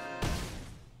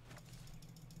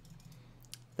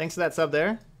 Thanks for that sub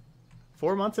there.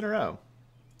 4 months in a row.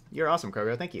 You're awesome,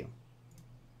 Krogo. Thank you.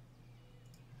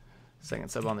 Second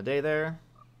sub on the day there.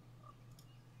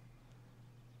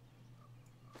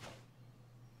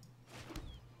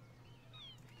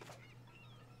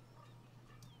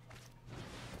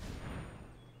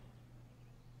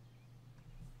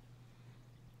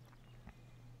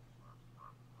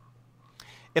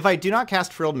 If I do not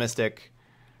cast Frilled Mystic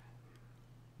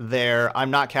there, I'm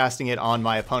not casting it on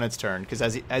my opponent's turn, because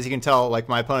as you can tell, like,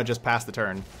 my opponent just passed the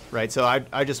turn, right? So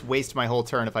I just waste my whole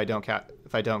turn if I don't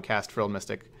cast Frilled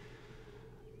Mystic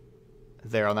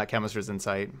there on that Chemister's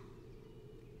Insight.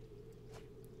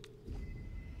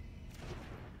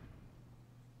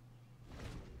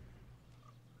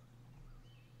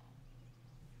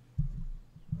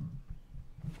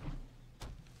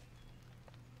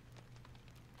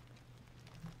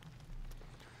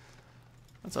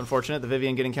 That's unfortunate, the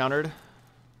Vivian getting countered.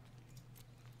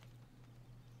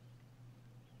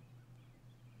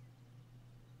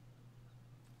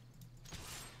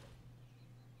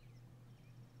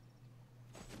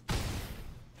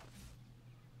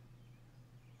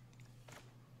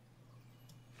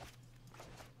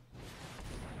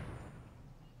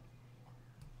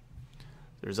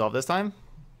 Resolve this time.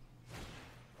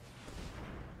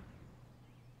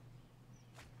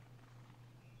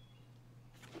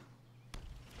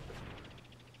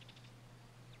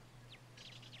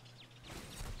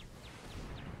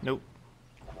 Nope.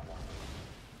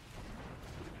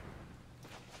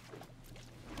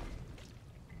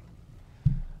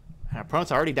 Our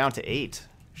opponent's already down to 8.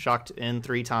 Shocked in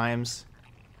 3 times.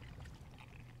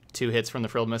 2 hits from the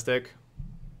Frilled Mystic.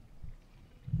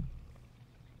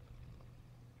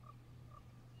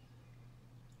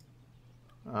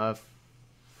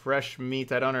 Fresh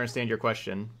meat, I don't understand your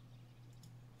question.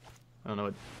 I don't know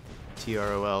what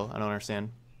TROL, I don't understand.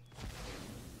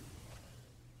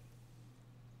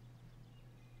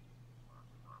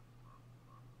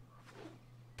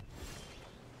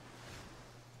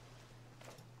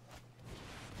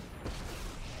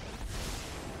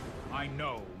 I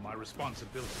know my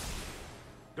responsibility.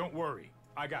 Don't worry,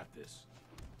 I got this.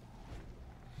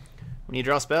 When you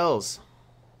draw spells.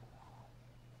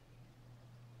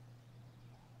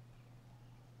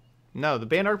 No, the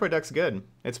Bant Arcboy deck's good.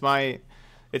 It's my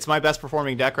best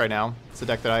performing deck right now. It's the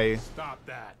deck that I Stop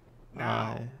that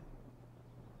now.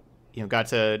 Got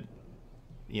to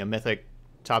Mythic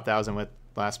top 1000 with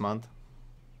last month.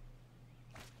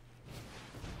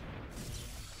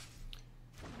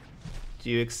 Do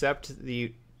you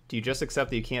just accept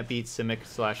that you can't beat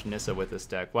Simic / Nissa with this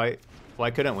deck?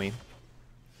 Why couldn't we?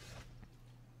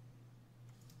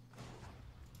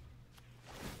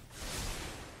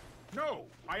 No,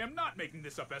 I am not making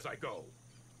this up as I go.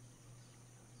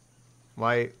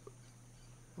 Why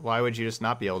would you just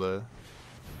not be able to?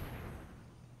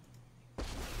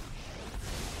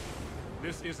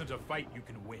 This isn't a fight you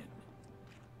can win.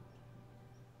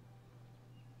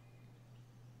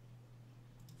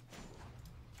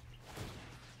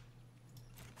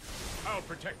 I'll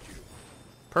protect you.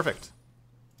 Perfect.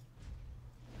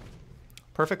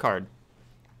 Perfect card.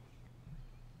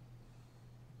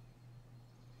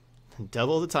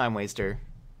 Double the Time Waster.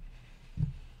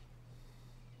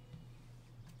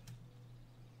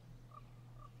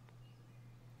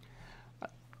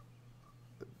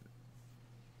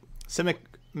 Simic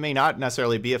may not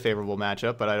necessarily be a favorable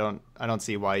matchup, but I don't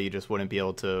see why you just wouldn't be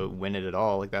able to win it at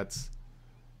all. Like that's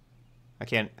I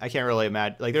can't really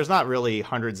imagine, like there's not really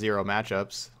 100-0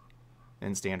 matchups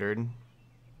in Standard.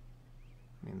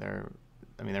 I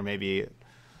mean there may be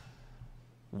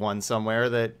one somewhere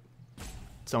that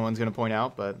someone's going to point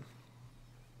out, but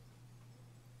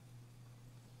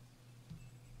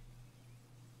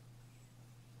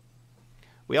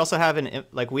We also have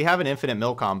we have an infinite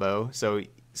mill combo, so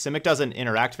Simic doesn't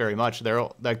interact very much. Their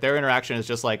interaction is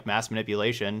just like mass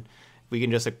manipulation. We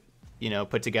can just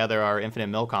put together our infinite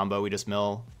mill combo. We just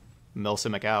mill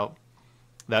Simic out.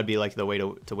 That'd be like the way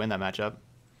to win that matchup.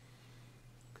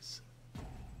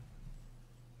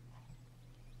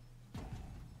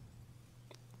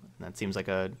 That seems like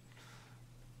a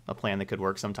plan that could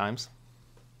work sometimes.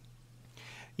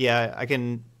 Yeah, I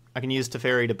can use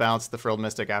Teferi to bounce the Frilled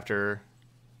Mystic after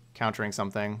countering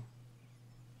something.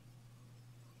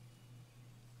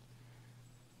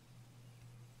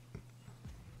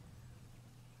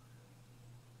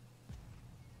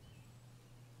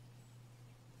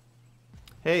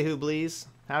 Hey, Hooblies.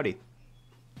 Howdy.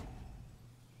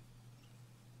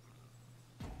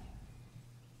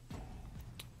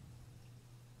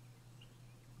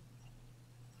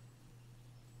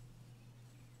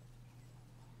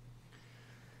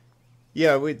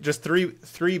 Yeah, we just three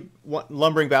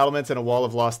lumbering battlements and a wall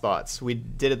of lost thoughts. We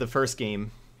did it the first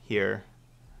game here.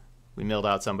 We milled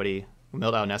out somebody. We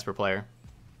milled out an Esper player.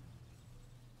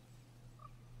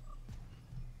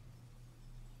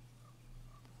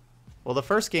 Well, the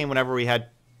first game, whenever we had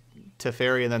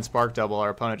Teferi and then Spark Double, our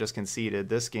opponent just conceded.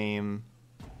 This game,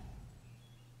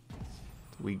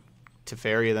 we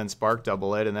Teferi and then Spark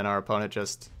Double it, and then our opponent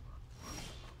just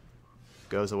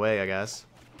goes away, I guess.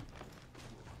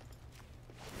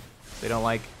 They don't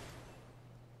like...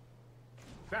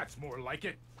 That's more like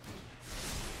it.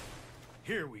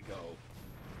 Here we go.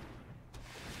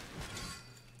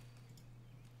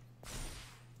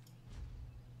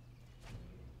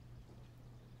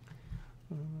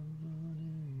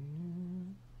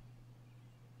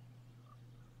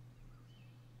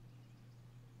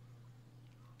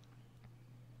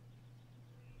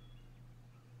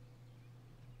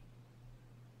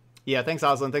 Yeah, thanks,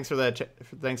 Oslin. Thanks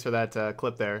for that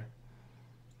clip there.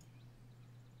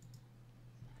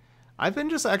 I've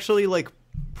been just actually like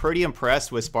pretty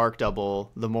impressed with Spark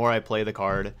Double the more I play the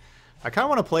card. I kind of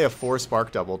want to play a 4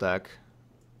 Spark Double deck.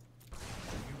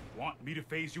 You want me to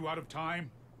phase you out of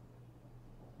time?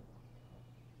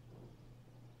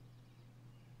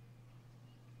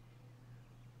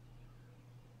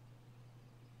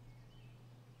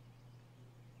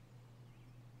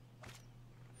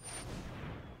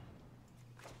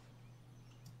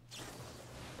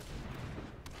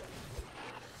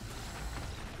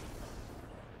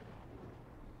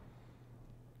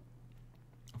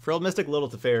 Frilled Mystic, Little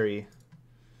Teferi.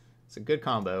 It's a good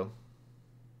combo.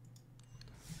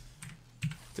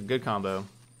 It's a good combo.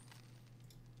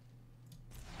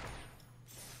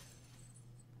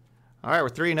 Alright, we're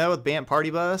 3-0 with Bant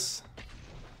Party Bus.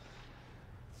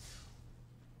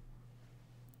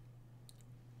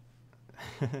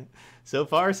 So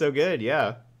far, so good,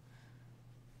 yeah.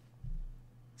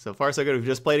 So far, so good. We've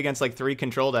just played against like 3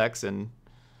 control decks and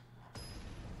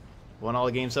won all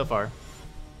the games so far.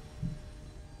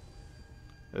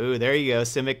 Ooh, there you go,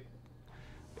 Simic.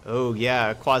 Oh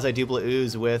yeah, quasi-duplicate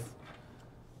ooze with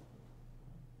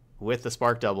the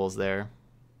Spark Doubles there.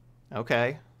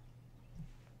 Okay.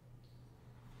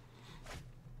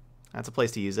 That's a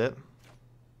place to use it.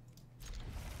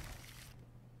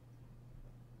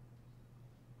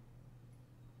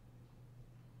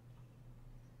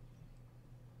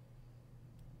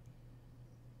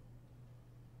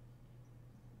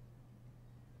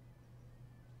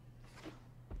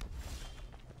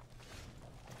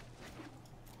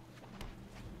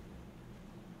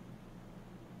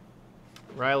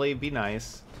 Riley, be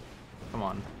nice. Come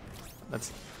on.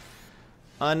 That's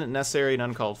unnecessary and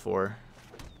uncalled for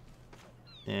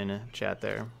in chat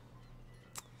there.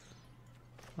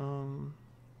 Alright,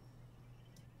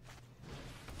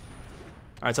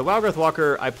 so Wild Growth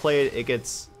Walker, I played, it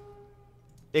gets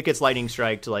Lightning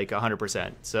Strike to like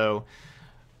 100%. So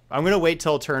I'm going to wait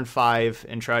till turn 5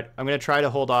 and I'm going to try to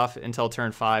hold off until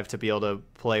turn 5 to be able to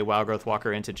play Wild Growth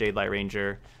Walker into Jade Light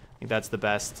Ranger. I think that's the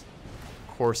best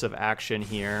course of action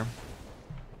here.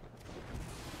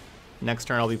 Next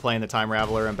turn I'll be playing the Time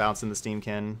Raveler and bouncing the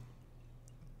Steamkin.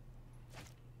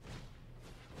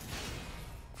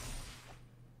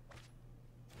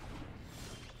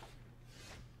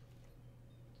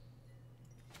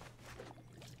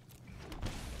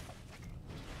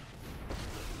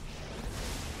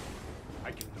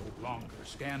 I can no longer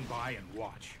stand by and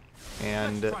watch.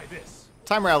 And Let's try this.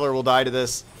 Time Raveler will die to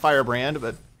this Firebrand,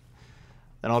 but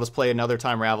then I'll just play another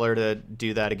Time Raveler to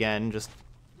do that again. Just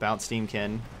bounce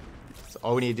Steamkin. So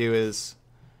all we need to do is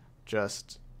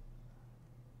just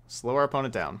slow our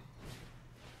opponent down.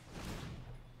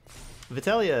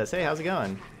 Vitellius, hey, how's it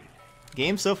going?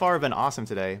 Games so far have been awesome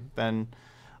today. Been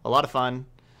a lot of fun.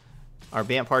 Our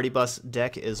Bant Party Bus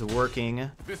deck is working.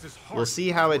 This is We'll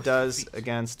see how it does defeat.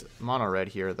 against Mono Red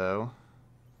here, though.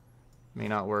 May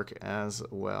not work as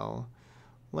well.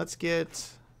 Let's get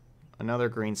another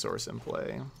green source in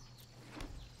play.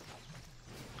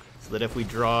 So that if we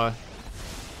draw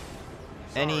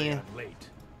any, Sorry I'm late.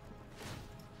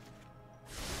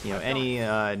 you know,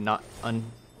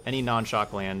 any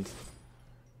non-shock land,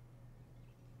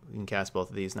 we can cast both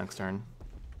of these next turn.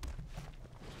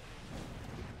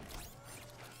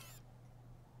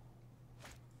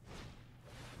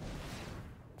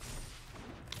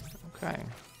 Okay.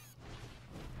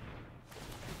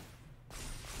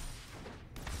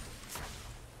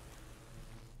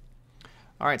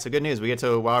 All right, so good news. We get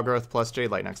to Wild Growth plus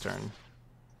Jade Light next turn.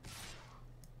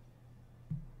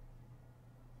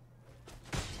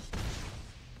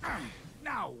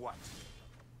 Now what?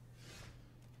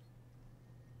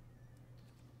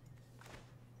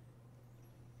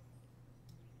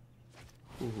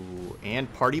 Ooh,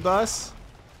 and Party Bus?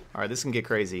 All right, this can get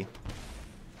crazy.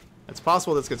 It's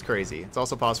possible this gets crazy. It's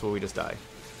also possible we just die.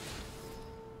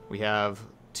 We have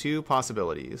two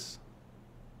possibilities.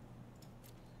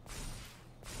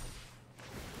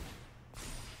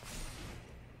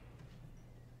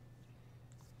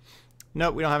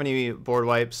 Nope, we don't have any board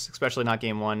wipes, especially not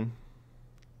game one.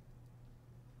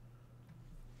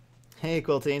 Hey,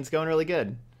 Quiltine, it's going really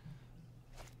good.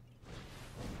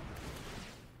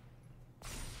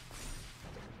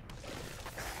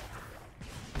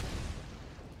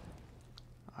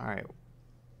 Alright.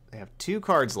 They have 2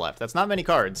 cards left. That's not many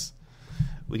cards.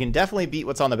 We can definitely beat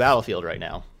what's on the battlefield right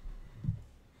now.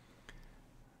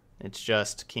 It's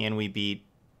just, can we beat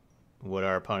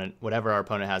whatever our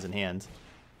opponent has in hand?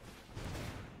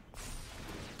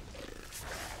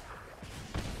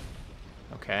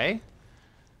 Okay.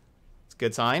 It's a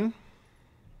good sign.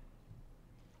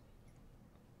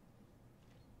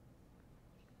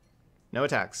 No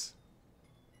attacks.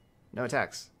 No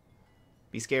attacks.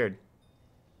 Be scared.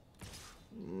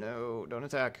 No, don't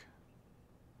attack.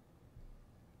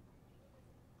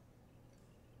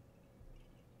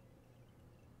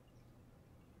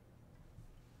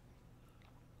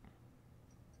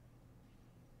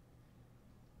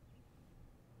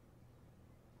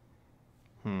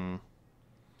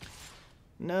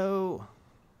 No.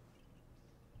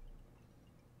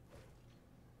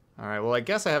 Alright, well I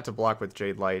guess I have to block with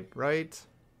Jade Light, right?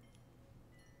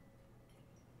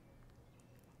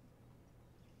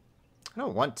 I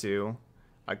don't want to,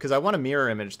 because I want to mirror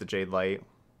image the Jade Light.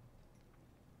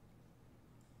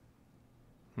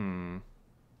 So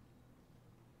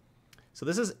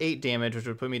this is 8 damage, which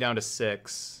would put me down to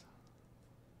 6.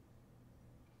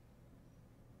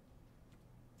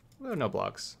 Oh, no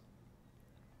blocks.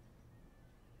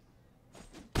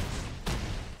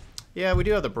 Yeah, we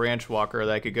do have the Branch Walker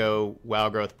that could go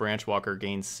Wild Growth Branch Walker,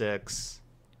 gain 6.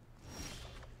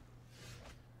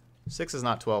 6 is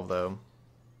not 12, though.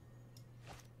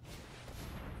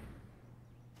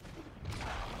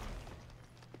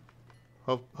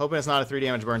 Hoping it's not a 3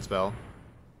 damage burn spell.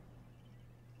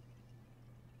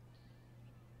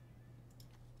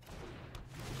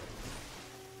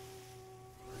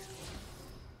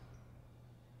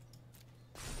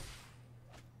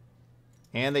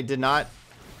 And they didn't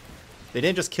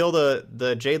just kill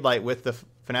the Jade Light with the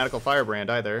Fanatical Firebrand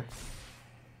either.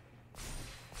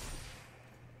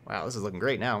 Wow, this is looking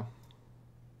great now.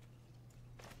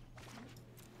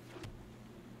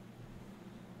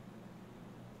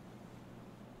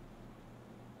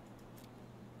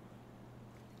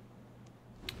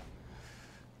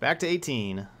 Back to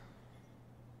 18.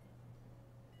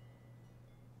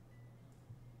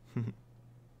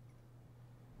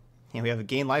 Yeah, we have a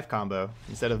gain life combo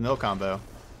instead of mill combo.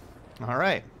 All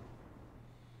right.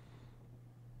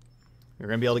 We're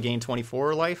going to be able to gain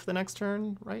 24 life the next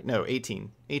turn, right? No,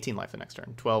 18. 18 life the next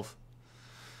turn. 12.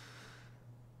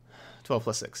 12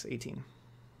 plus 6, 18.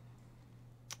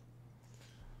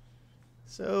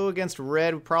 So against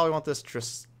red, we probably want this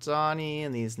Tristani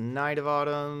and these Knight of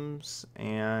Autumns.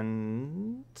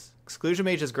 And Exclusion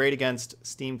Mage is great against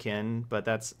Steamkin, but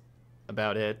that's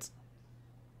about it.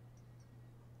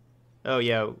 Oh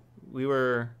yeah, we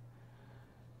were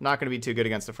not going to be too good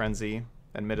against the Frenzy,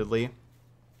 admittedly.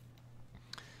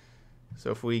 So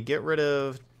if we get rid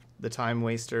of the Time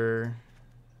Waster,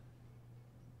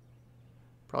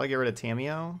 probably get rid of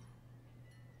Tameo.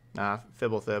 Nah,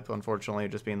 Fibblethip, unfortunately,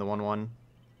 just being the 1/1.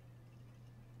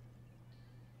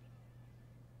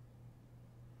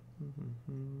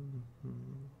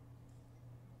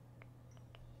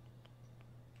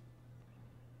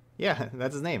 Yeah,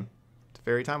 that's his name. It's a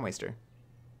Fairy Time Waster.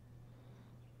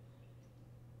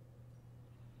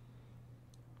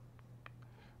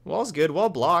 Wall's good. Wall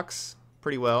blocks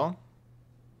pretty well.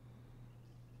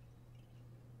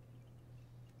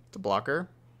 It's a blocker.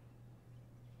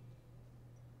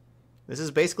 This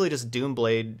is basically just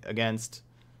Doomblade against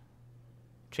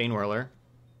Chain Whirler.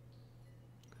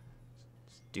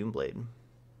 It's Doomblade.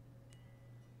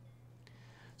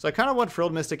 So I kind of want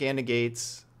Frilled Mystic and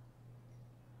Negates.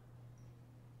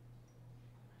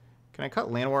 Can I cut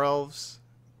Land War Elves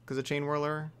because of Chain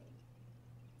Whirler?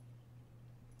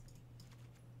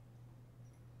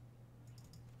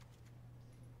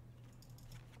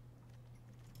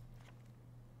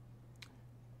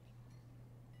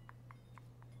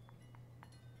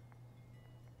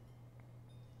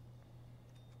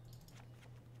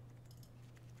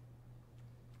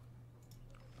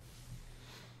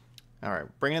 All right,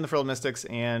 bring in the Frilled Mystics,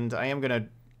 and I am going to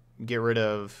get rid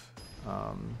of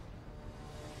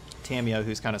Tamiya,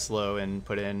 who's kind of slow, and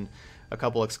put in a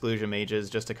couple Exclusion Mages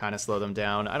just to kind of slow them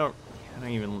down. I don't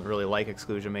even really like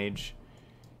Exclusion Mage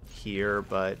here,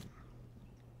 but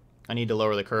I need to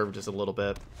lower the curve just a little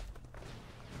bit.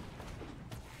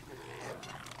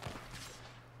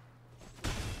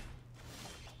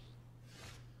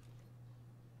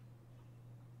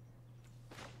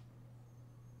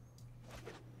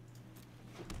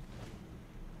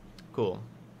 Cool.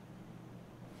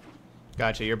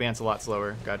 Gotcha, your Bant's a lot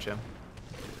slower. Gotcha.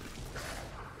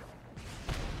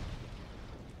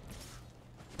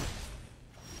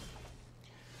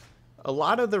 A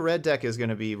lot of the red deck is going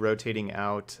to be rotating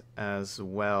out as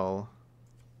well.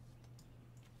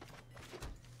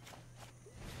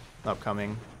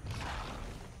 Upcoming.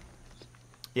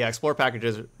 Yeah, Explore Package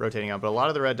is rotating out, but a lot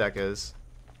of the red deck is.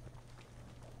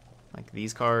 Like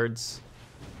these cards.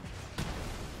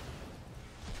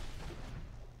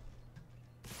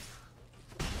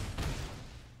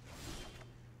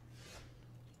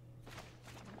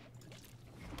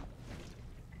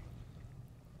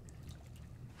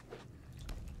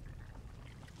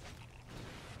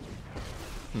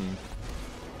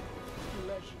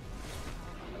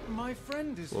 My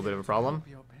friend is A little bit of a problem.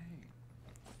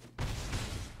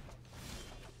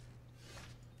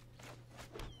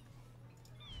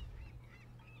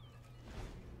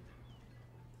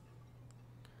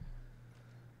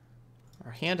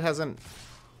 Our hand hasn't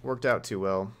worked out too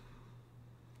well.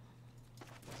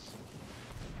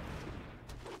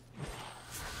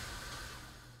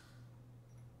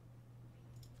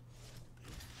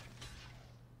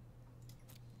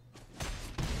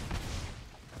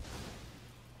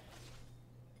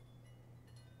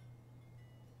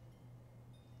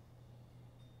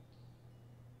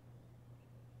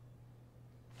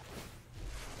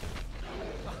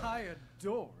 I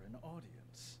adore an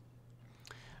audience.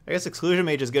 I guess Exclusion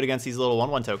Mage is good against these little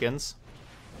 1/1 tokens.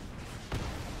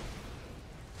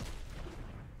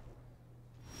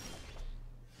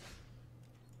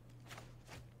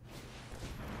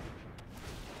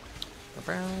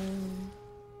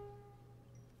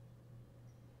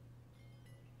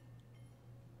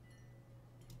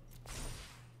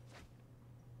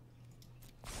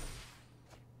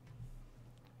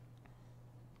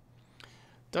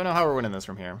 Don't know how we're winning this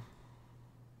from here.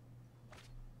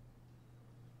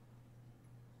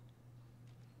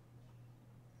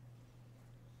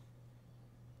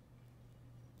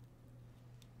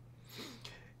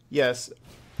 Yes,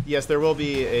 there will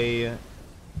be a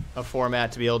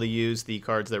format to be able to use the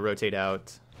cards that rotate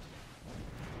out.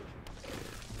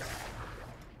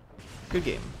 Good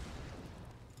game.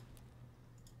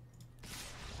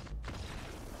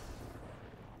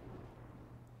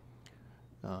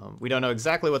 We don't know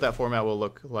exactly what that format will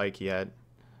look like yet,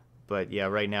 but yeah,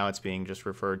 right now it's being just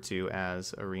referred to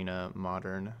as Arena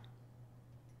Modern.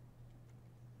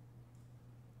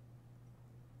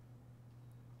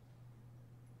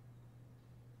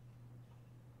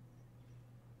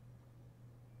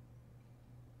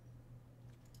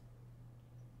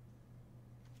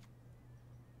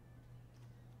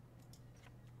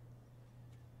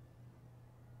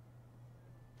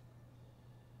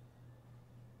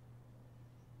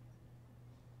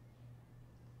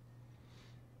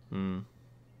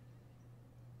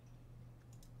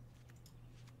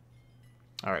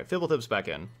 All right, Fibbletips back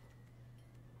in.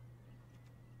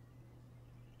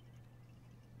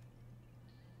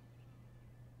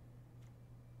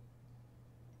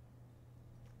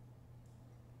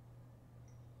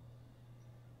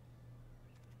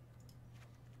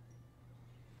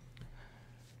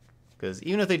 Because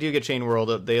even if they do get Chain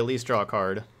World, they at least draw a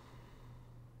card.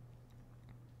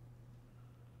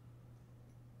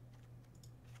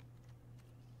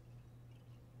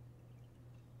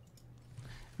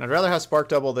 I'd rather have Spark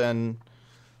Double than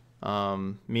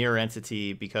Mirror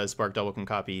Entity because Spark Double can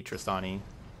copy Tristani.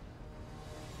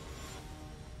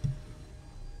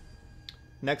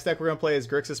 Next deck we're going to play is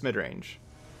Grixis Midrange.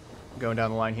 Going down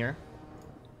the line here.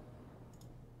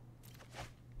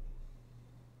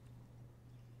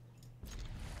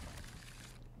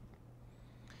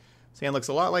 This hand looks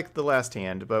a lot like the last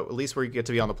hand, but at least we get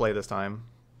to be on the play this time.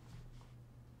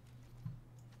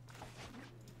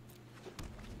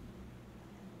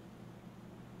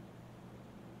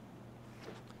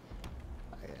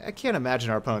 I can't imagine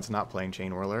our opponent's not playing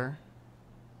Chain Whirler.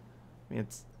 I mean,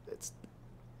 it's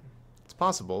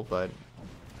possible, but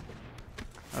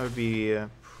I would be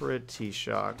pretty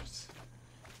shocked.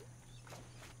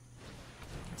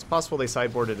 It's possible they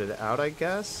sideboarded it out, I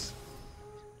guess.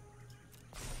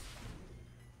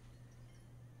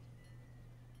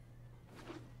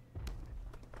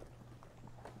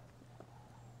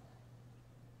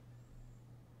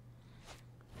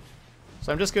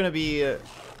 So I'm just going to be...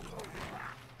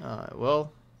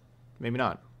 well, maybe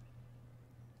not.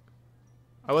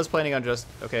 I was planning on just...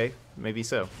 Okay, maybe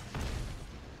so.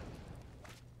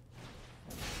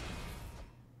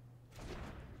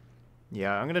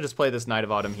 Yeah, I'm going to just play this Knight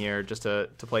of Autumn here just to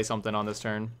play something on this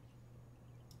turn.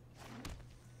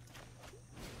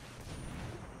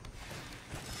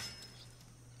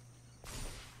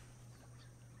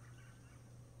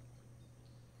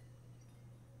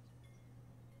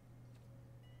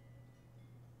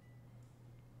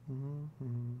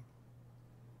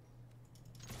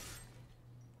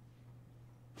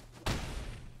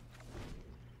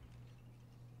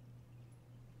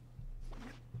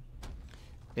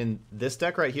 In this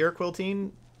deck right here, Quiltine,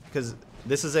 because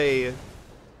this is a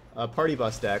party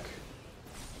bus deck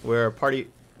where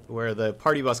the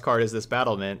party bus card is this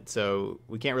battlement, so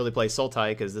we can't really play Sultai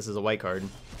because this is a white card.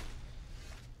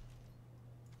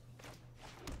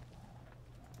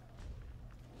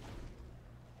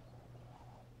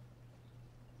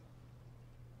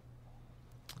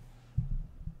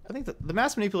 I think the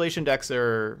mass manipulation decks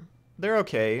they're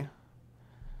okay.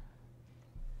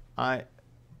 I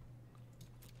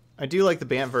do like the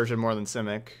Bant version more than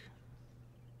Simic.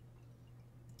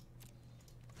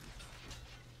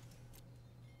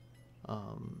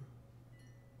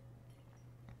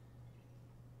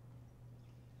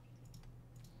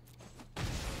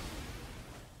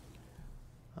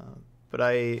 But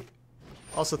I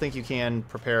also think you can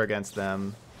prepare against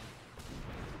them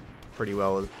pretty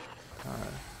well. I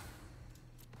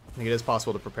think it is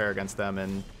possible to prepare against them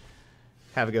and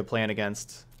have a good plan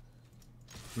against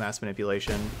mass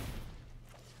manipulation.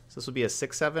 So this would be a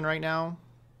 6/7 right now.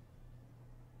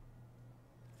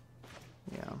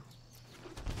 Yeah.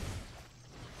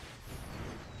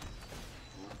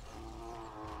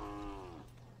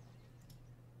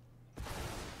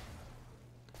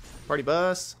 Party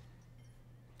bus.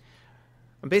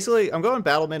 I'm going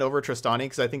Battlement over Tristani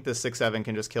because I think this 6/7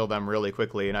 can just kill them really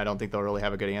quickly, and I don't think they'll really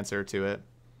have a good answer to it.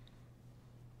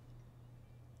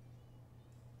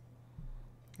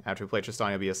 After we play Tristani,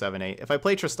 it'll be a 7/8. If I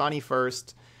play Tristani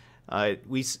first,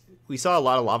 we saw a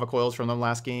lot of lava coils from them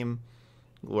last game,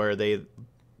 where they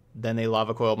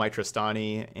lava coiled my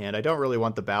Tristani, and I don't really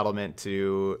want the Battlement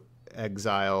to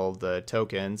exile the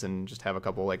tokens and just have a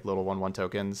couple like little 1/1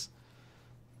 tokens.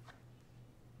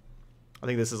 I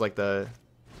think this is like the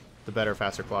better,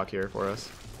 faster clock here for us.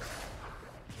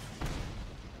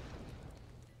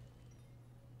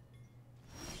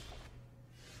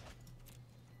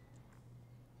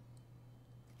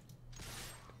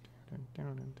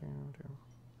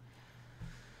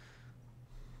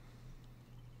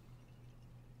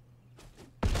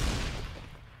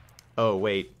 Oh,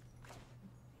 wait.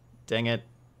 Dang it.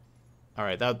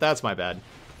 Alright, that's my bad.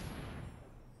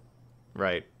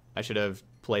 Right. I should have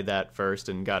played that first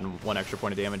and gotten 1 extra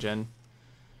point of damage in.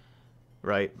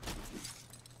 Right.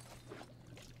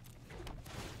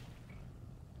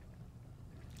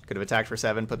 Could have attacked for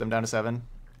 7, put them down to 7.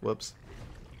 Whoops.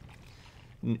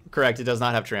 Correct, it does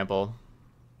not have trample.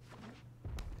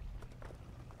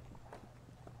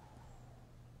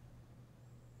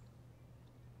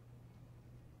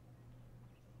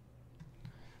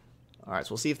 Alright,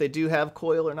 so we'll see if they do have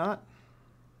coil or not.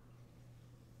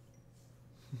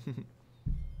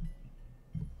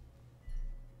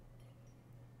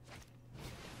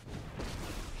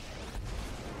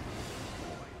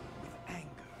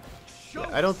 Yeah,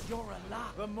 I don't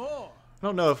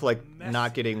know if like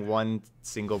not getting 1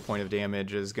 single point of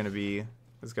damage is gonna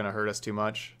hurt us too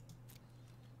much.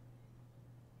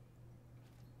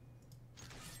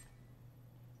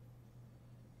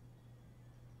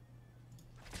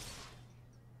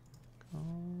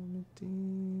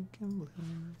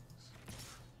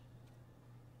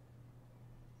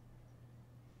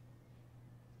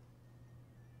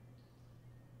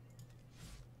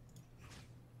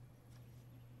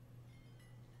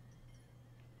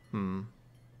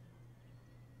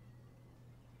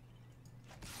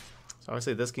 So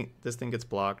obviously this thing gets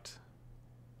blocked.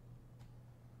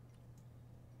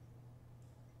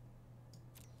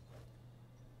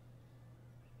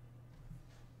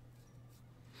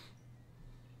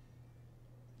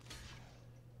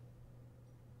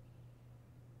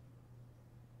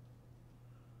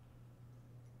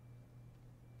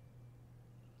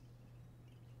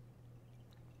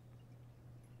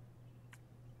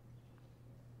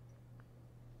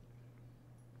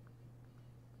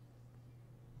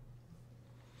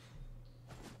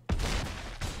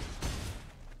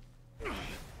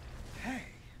 Hey,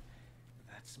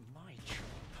 that's my job.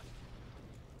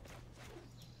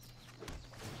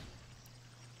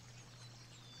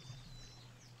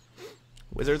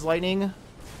 Wizard's Lightning?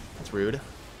 That's rude.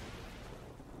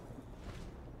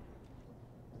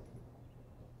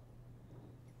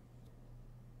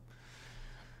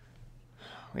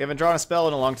 We haven't drawn a spell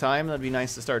in a long time. That'd be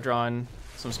nice to start drawing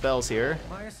some spells here.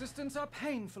 My assistants are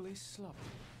painfully sloppy.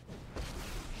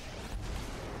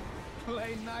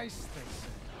 Play nice, they say.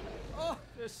 Oh,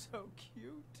 they're so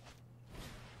cute.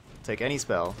 Take any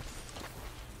spell.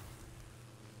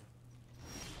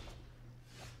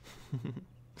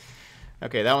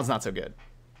 Okay, that one's not so good.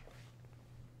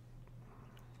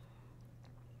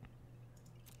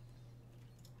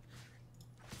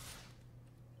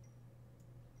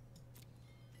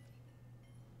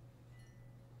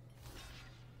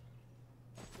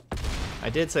 I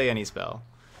did say any spell.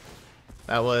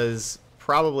 That was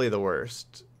probably the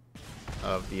worst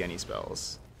of the any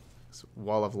spells.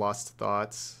 Wall of Lost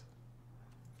Thoughts.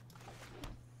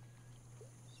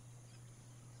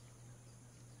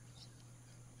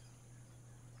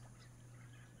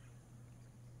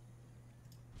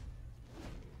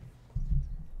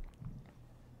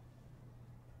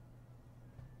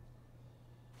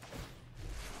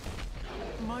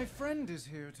 My friend is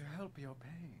here to help your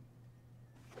pain.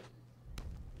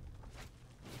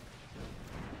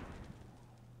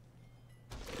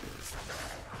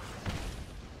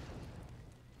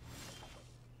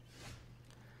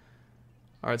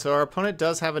 Alright, so our opponent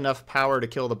does have enough power to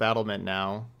kill the battlement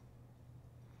now.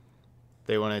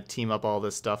 They want to team up all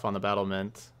this stuff on the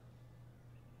battlement.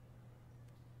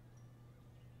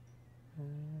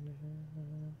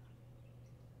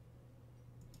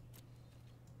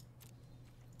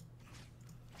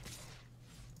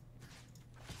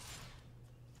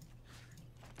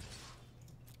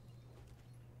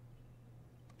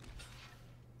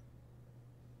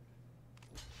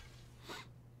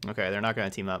 Okay, they're not going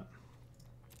to team up.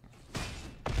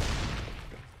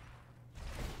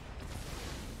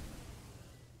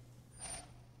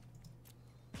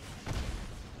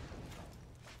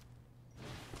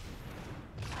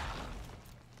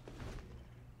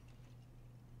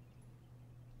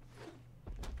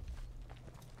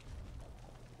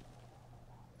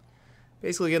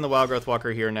 Basically getting the Wild Growth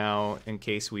Walker here now in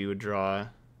case we would draw.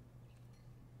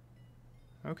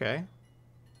 Okay.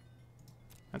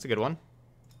 That's a good one.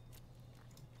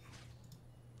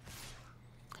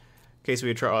 In case we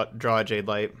would draw a Jade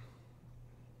Light.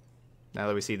 Now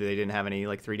that we see that they didn't have any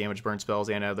like 3 damage burn spells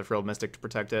and have the Frilled Mystic to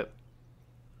protect it.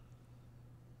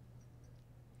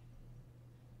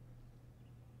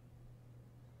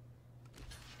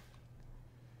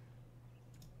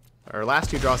 Our last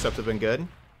 2 draw steps have been good.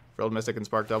 Frilled Mystic and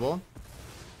Spark Double.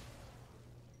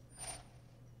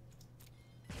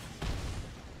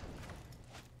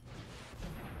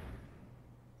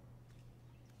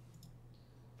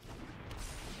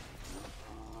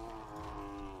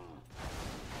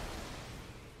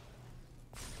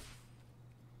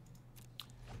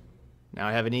 Now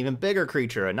I have an even bigger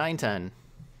creature, a 9/10.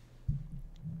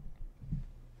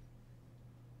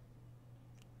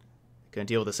 Couldn't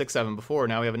deal with a 6/7 before,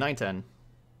 now we have a 9/10.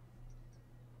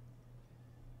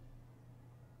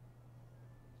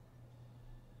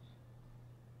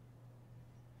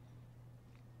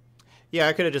 Yeah,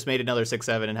 I could have just made another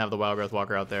 6/7 and have the Wild Growth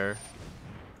Walker out there.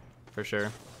 For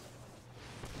sure.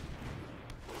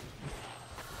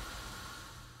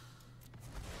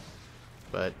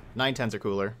 But 9/10s are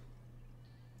cooler.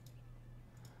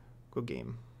 Good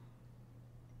game.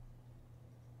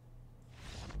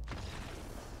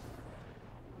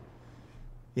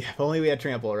 Yeah, if only we had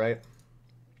Trample, right?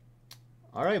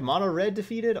 Alright, Mono Red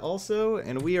defeated also,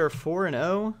 and we are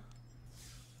 4-0.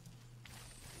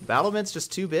 Battlement's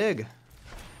just too big.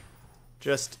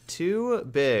 Just too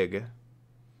big.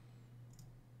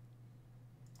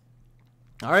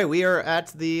 Alright, we are at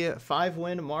the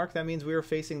 5-win mark. That means we are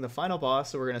facing the final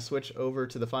boss, so we're going to switch over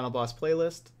to the final boss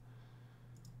playlist.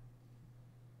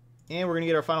 And we're going to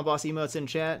get our final boss emotes in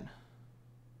chat.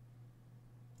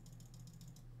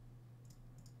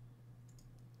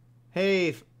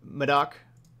 Hey, Madoc.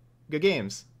 Good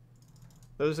games.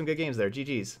 Those are some good games there.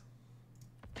 GG's.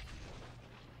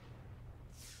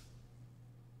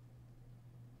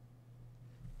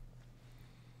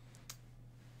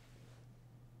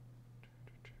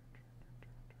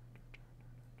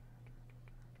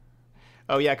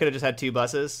 Oh yeah, I could have just had 2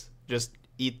 buses. Just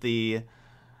eat the,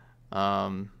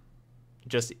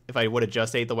 just if I would have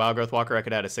just ate the Wild Growth Walker, I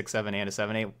could have had a 6-7 and a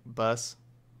 7-8 bus.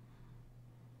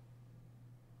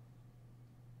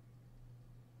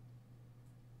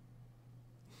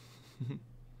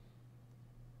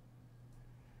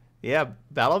 Yeah,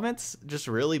 Battlement's just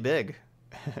really big.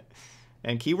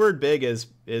 And keyword big is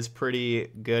pretty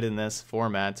good in this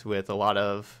format with a lot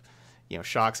of, you know,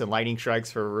 shocks and lightning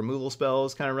strikes for removal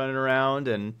spells kind of running around,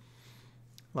 and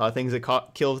a lot of things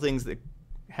that kill things that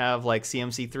have like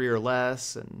CMC 3 or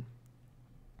less, and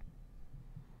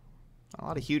a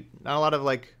lot of not a lot of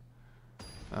like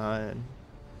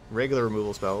regular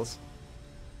removal spells.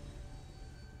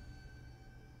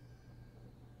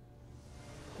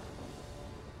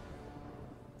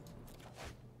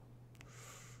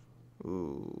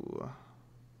 Ooh.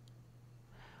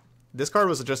 This card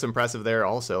was just impressive there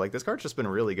also. Like, this card's just been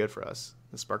really good for us.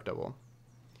 The Spark Double.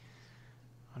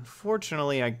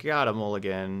 Unfortunately, I got a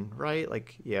mulligan, right?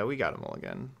 Like, yeah, we got a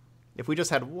mulligan. If we just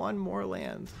had 1 more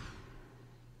land.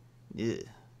 Ugh.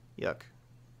 Yuck.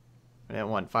 I didn't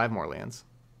want 5 more lands.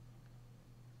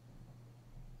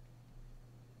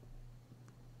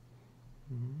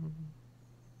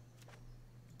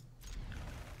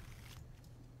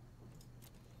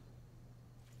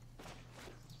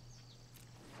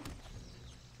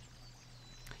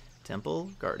 Temple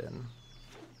Garden.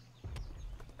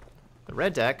 The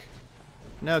red deck?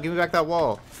 No, give me back that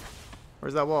wall.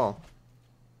 Where's that wall?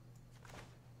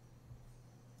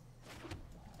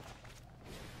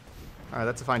 Alright,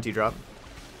 that's a fine 2-drop.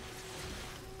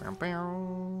 I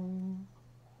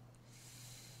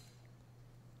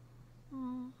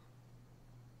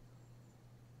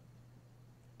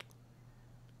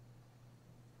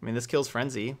mean, this kills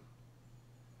Frenzy.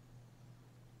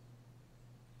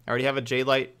 I already have a Jade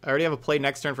Light. I already have a play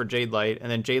next turn for Jade Light, and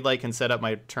then Jade Light can set up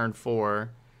my turn 4.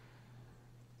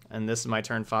 And this is my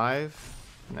turn 5?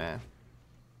 Nah.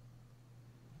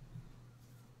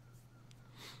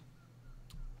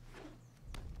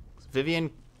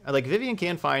 Vivian, like, Vivian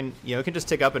can find, you know, it can just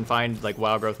tick up and find, like,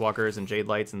 Wild Growth Walkers and Jade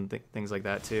Lights and things like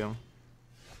that, too.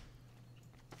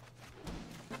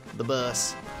 The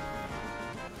bus.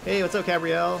 Hey, what's up,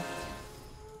 Cabrielle?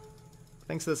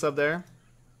 Thanks for the sub there.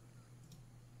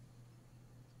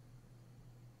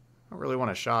 I don't really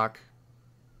want to shock,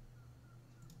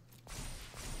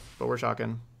 but we're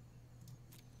shocking.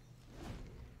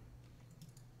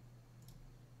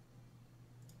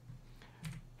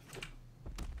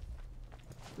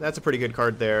 That's a pretty good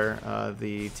card there,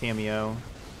 the Tamiyo.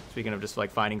 Speaking of just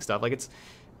like finding stuff, like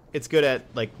it's good at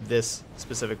like this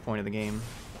specific point of the game.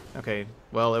 Okay,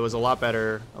 well, it was a lot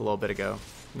better a little bit ago.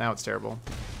 Now it's terrible.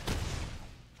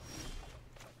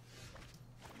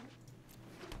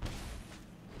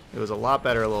 It was a lot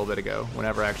better a little bit ago,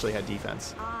 whenever I actually had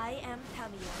defense. I am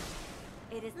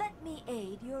Tamiyo. It is let me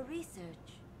aid your research.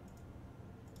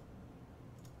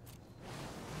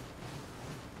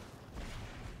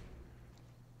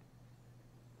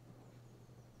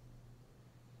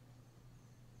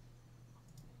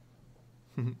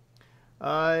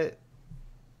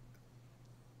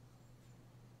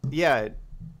 Yeah,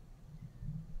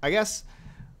 I guess.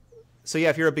 So yeah,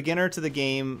 if you're a beginner to the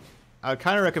game, I would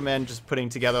kind of recommend just putting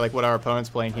together like what our opponent's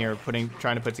playing here,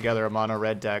 trying to put together a mono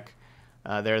red deck.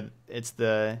 It's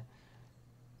the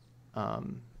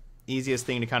easiest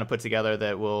thing to kind of put together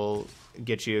that will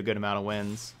get you a good amount of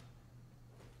wins.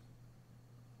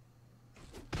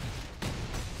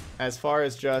 As far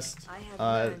as just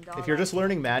if you're just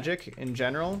learning Magic in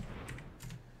general,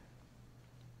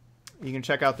 you can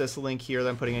check out this link here that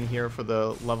I'm putting in here for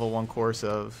the level 1 course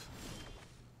of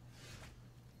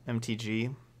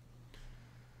MTG.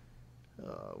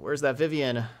 Where's that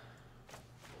Vivian?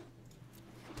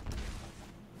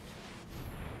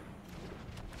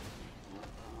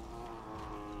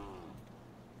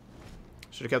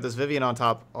 Should have kept this Vivian on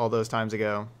top all those times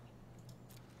ago.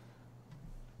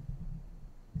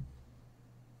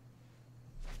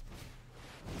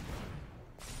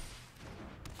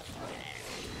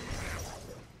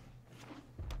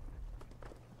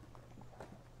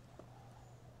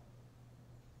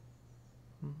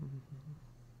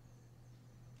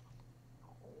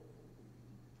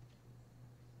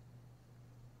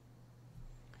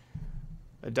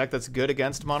 A deck that's good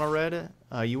against mono red.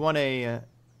 You want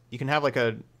you can have like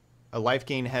a life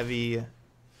gain heavy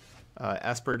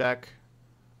Esper deck,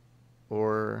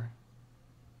 or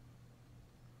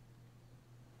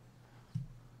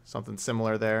Something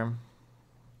similar there.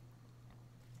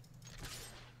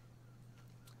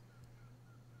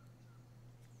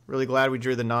 Really glad we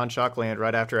drew the non-shock land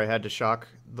right after I had to shock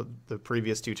the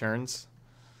previous 2 turns.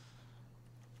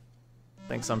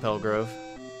 Thanks, Sunpel Grove.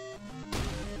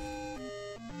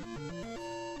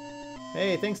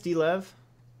 Hey, thanks, D-Lev.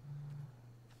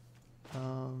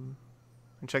 I'll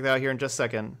check that out here in just a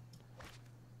second.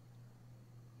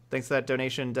 Thanks for that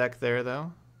donation deck there,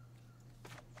 though.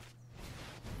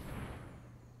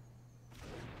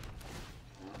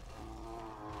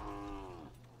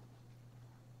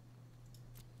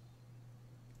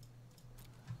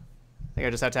 I think I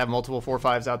just have to have multiple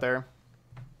 4/5s out there.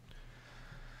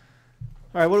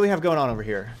 All right, what do we have going on over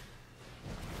here?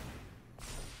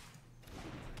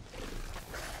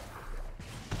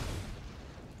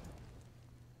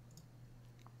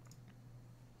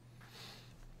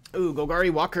 Ooh, Golgari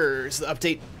Walkers, the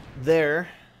update there.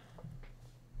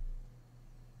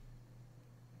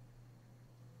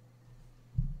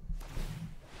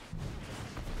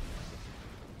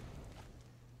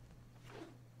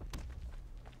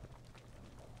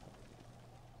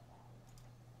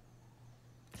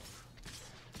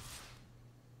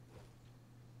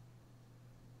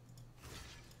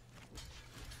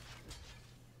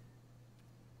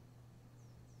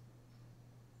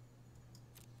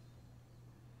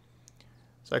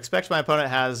 So I expect my opponent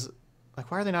has... Like,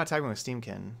 why are they not attacking with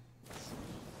Steamkin?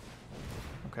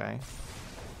 Okay.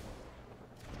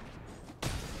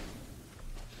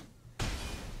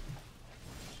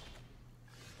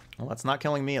 Well, that's not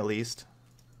killing me, at least.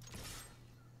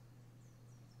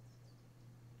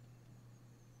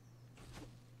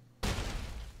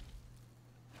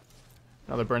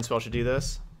 Another burn spell should do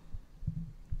this.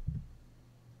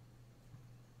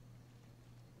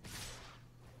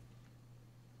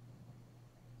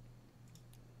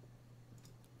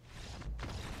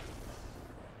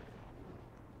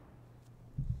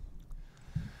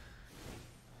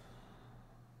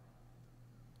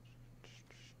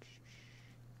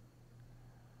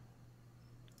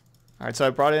 Alright, so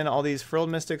I brought in all these Frilled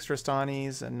Mystics,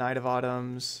 Tristanis, and Knight of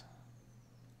Autumns.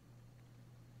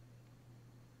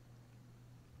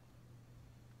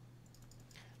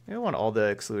 Maybe I want all the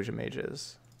Exclusion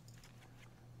Mages.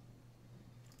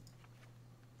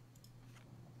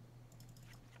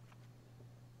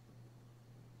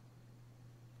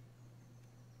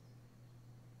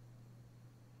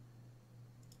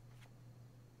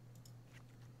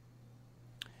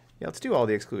 Yeah, let's do all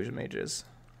the Exclusion Mages.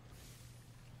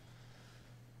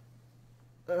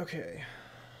 Okay.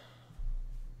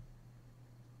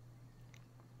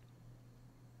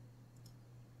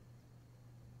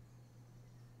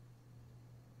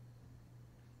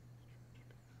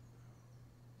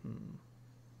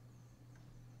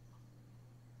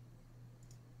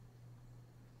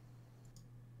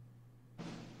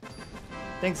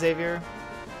 Thanks, Xavier.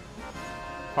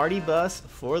 Party bus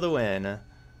for the win.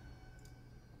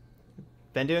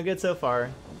 Been doing good so far.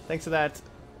 Thanks for that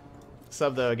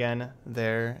sub, though, again,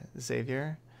 there,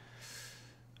 Xavier.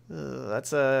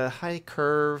 That's a high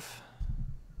curve.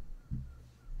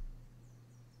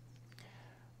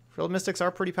 Frilled Mystics are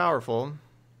pretty powerful.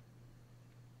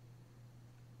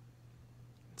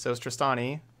 So is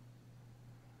Tristani.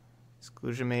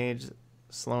 Exclusion Mage,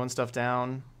 slowing stuff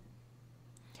down.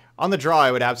 On the draw,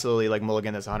 I would absolutely like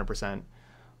mulligan this 100%.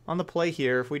 On the play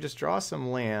here, if we just draw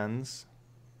some lands...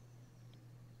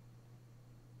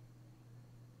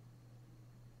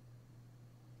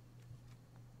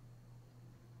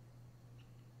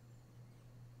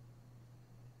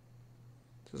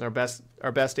 This is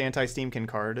our best anti-Steamkin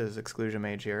card is Exclusion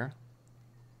Mage here.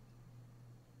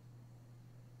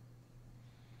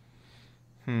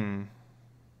 Give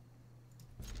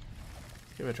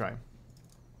it a try.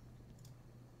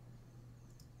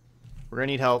 We're gonna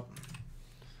need help.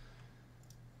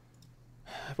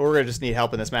 But we're gonna just need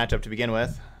help in this matchup to begin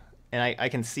with. And I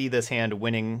can see this hand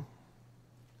winning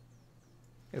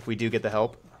if we do get the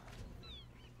help.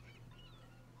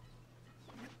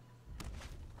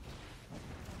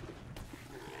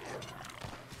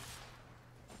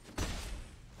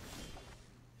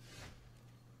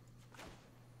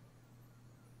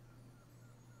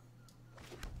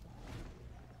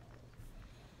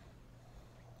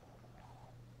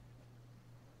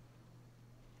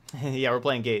 Yeah, we're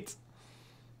playing Gates.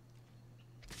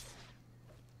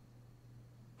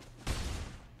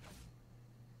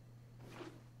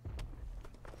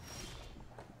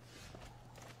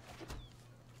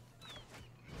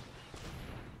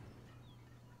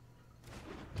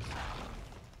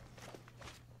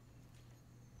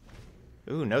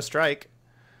 Ooh, no strike.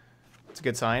 That's a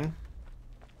good sign.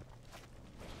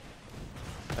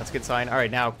 That's a good sign. All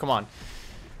right, now, come on.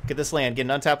 Get this land. Get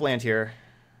an untapped land here.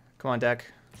 Come on, deck.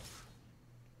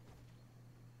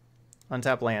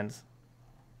 Untap lands.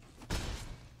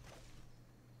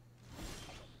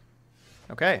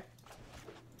 Okay.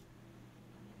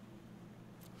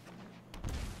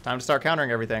 Time to start countering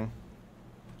everything.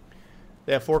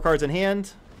 They have 4 cards in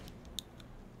hand.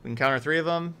 We can counter 3 of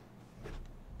them.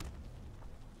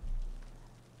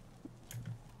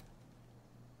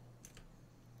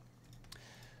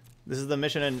 This is the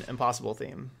Mission Impossible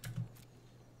theme.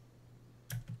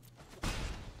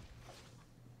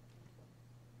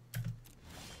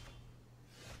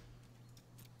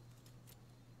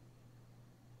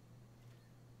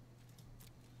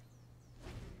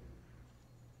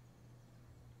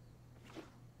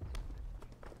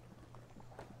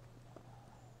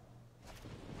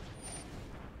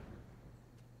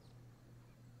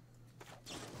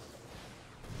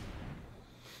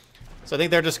 So I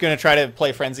think they're just going to try to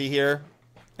play Frenzy here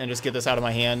and just get this out of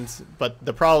my hand. But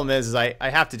the problem is I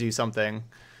have to do something.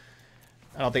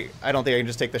 I don't think I can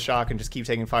just take the shock and just keep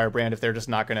taking Firebrand if they're just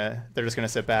not gonna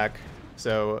sit back.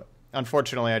 So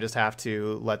unfortunately I just have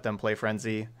to let them play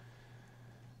Frenzy.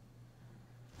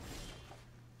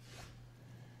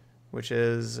 Which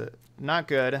is not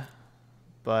good,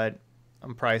 but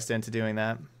I'm priced into doing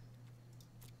that.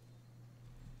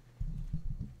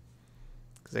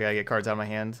 Because I gotta get cards out of my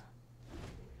hand.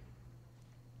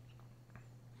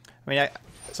 I mean,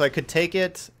 so I could take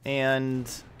it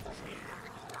and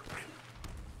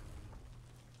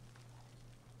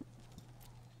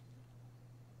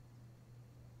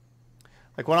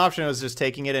like one option was just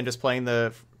taking it and just playing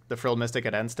the Frilled Mystic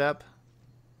at end step,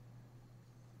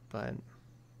 but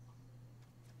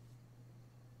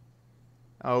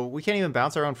oh, we can't even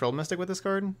bounce our own Frilled Mystic with this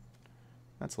card?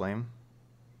 That's lame.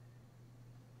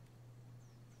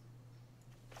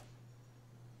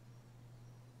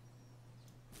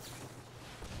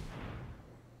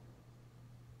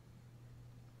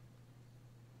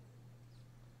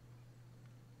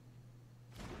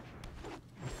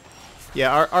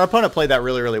 Yeah, our opponent played that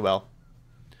really, really well.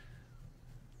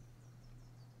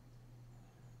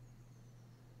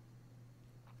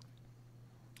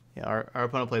 Yeah, our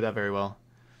opponent played that very well.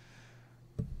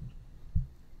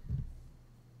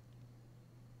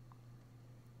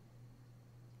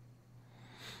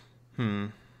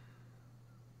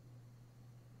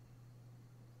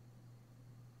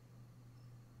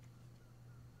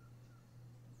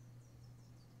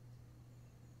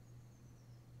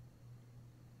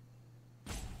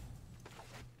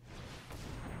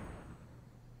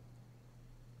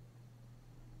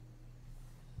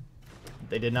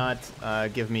 They did not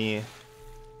give me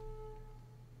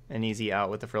an easy out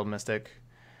with the Frilled Mystic.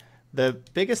 The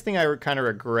biggest thing I kind of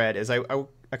regret is I kind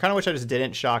of wish I just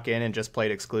didn't shock in and just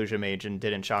played Exclusion Mage and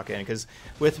didn't shock in, because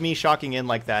with me shocking in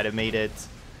like that, it made it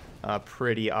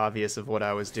pretty obvious of what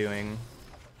I was doing.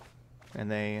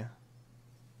 And they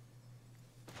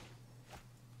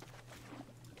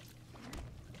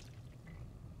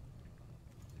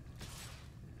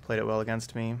played it well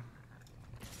against me.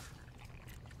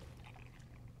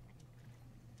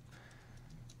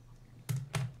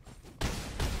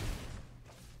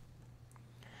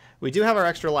 We do have our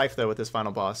extra life, though, with this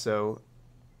final boss, so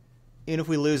even if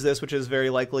we lose this, which is very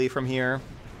likely from here,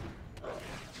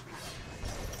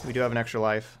 we do have an extra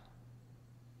life.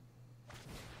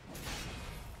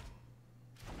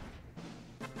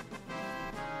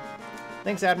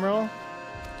 Thanks, Admiral.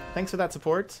 Thanks for that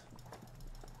support.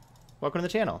 Welcome to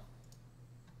the channel.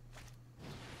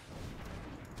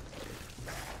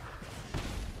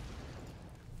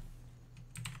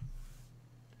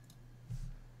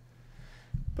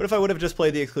 But if I would have just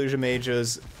played the Exclusion Mage, it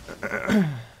was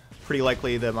pretty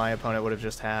likely that my opponent would have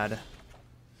just had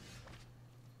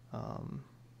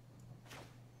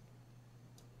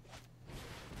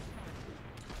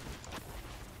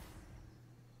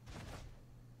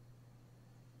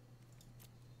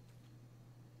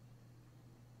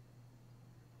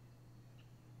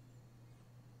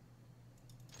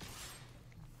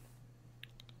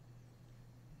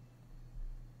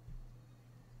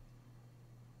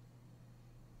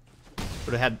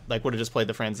would have just played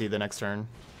the Frenzy the next turn.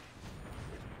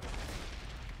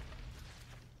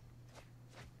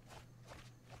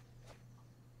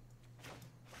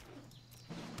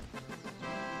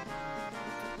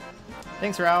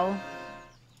 Thanks, Raoul.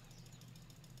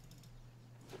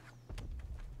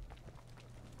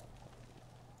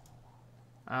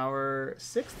 Our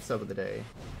 6th sub of the day.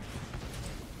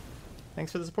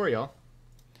 Thanks for the support, y'all.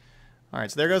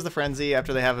 Alright, so there goes the Frenzy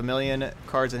after they have 1 million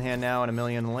cards in hand now and 1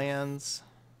 million lands.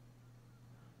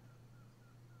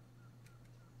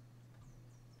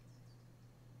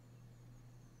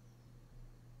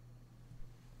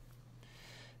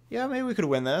 Yeah, maybe we could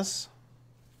win this.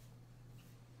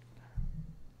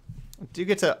 Do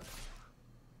get to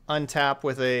untap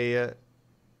with a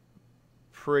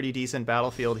pretty decent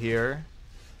battlefield here,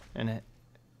 and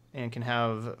can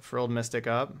have Frilled Mystic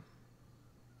up.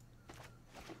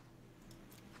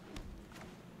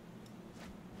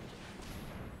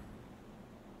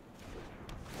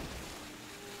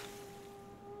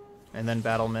 And then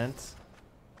Battlement.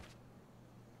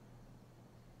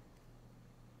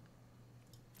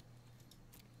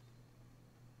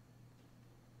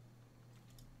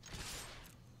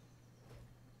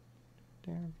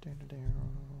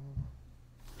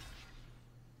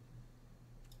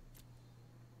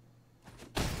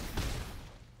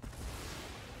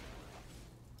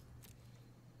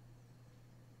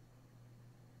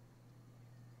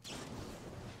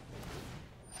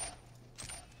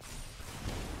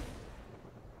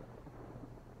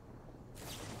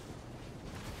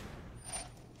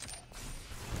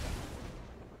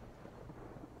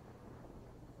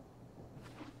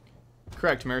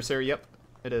 Correct, Mercer. Yep,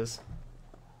 it is.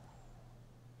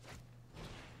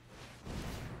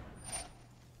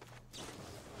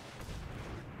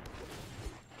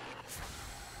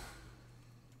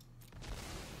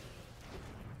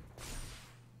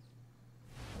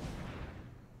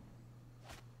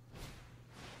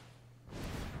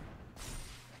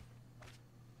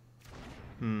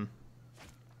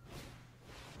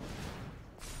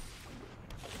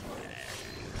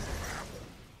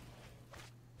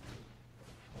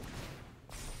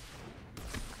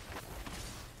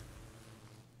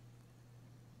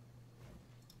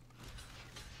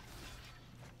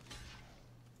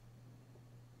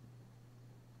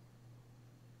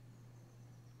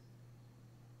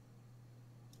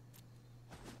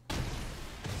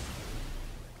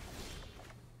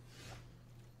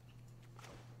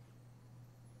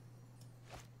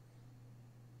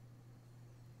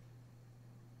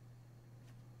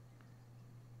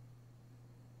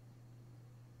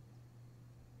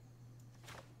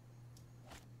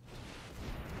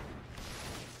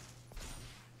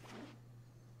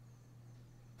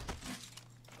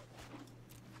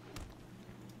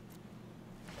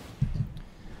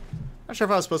 Not sure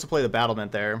if I was supposed to play the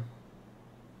Battlement there.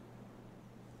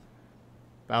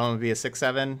 Battlement would be a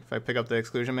 6/7 if I pick up the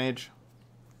Exclusion Mage.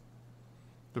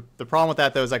 The problem with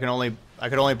that though is I could only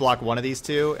block one of these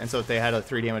two, and so if they had a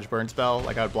 3 damage burn spell,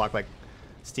 like I would block like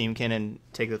Steamkin and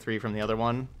take the 3 from the other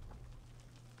one.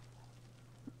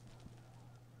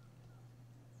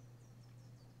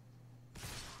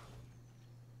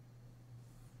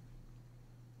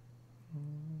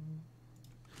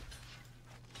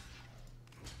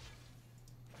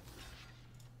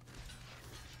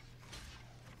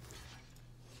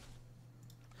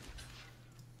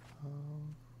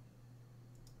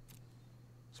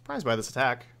 Surprised by this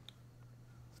attack.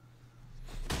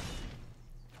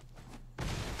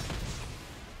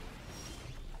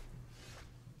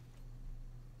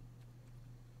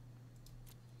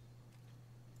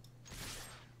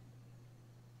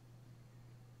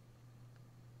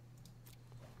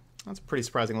 That's a pretty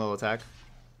surprising little attack.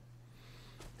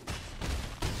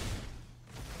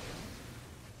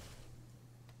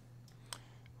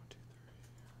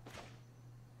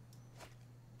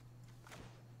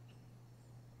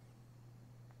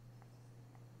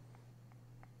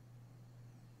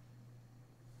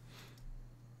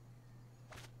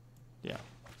 Yeah.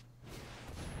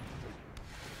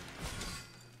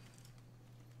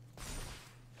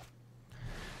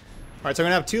 Alright, so I'm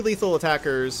going to have 2 lethal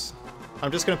attackers.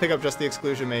 I'm just going to pick up just the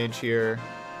Exclusion Mage here.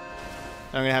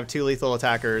 I'm going to have 2 lethal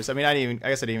attackers. I mean, I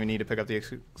guess I didn't even need to pick up the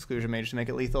Exclusion Mage to make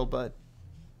it lethal, but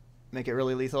make it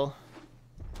really lethal.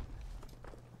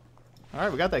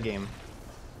 Alright, we got that game.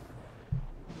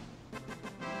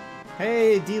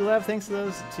 Hey, D-Lev, thanks for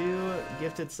those 2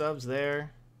 gifted subs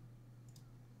there.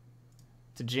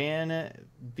 To Jan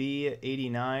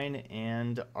B89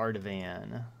 and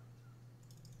Ardavan.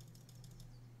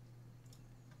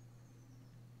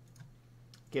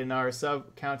 Getting our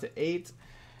sub count to 8.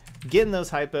 Getting those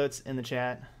hype votes in the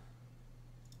chat.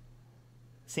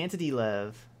 Santa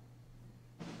D-Lev.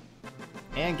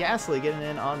 And Ghastly getting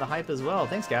in on the hype as well.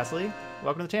 Thanks, Ghastly.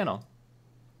 Welcome to the channel.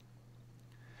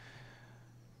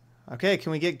 Okay,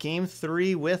 can we get game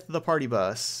 3 with the party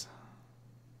bus?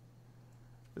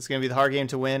 It's going to be the hard game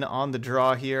to win on the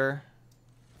draw here.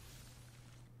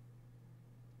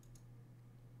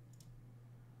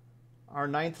 Our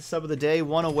 9th sub of the day,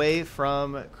 1 away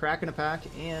from cracking a pack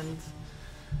and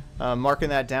marking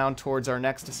that down towards our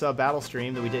next sub battle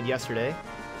stream that we did yesterday.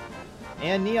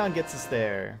 And Neon gets us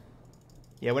there.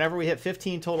 Yeah, whenever we hit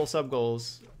 15 total sub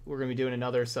goals, we're going to be doing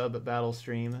another sub battle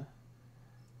stream.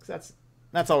 'Cause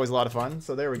That's always a lot of fun.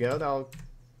 So there we go.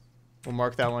 We'll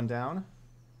mark that one down.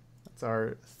 That's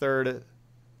our third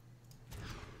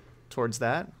towards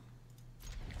that.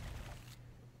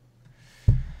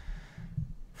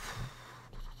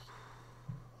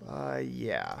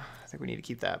 Yeah, I think we need to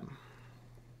keep that.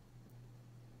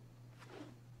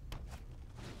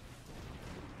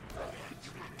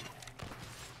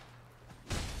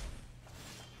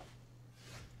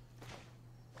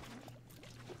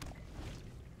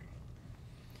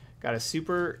 Got a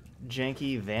super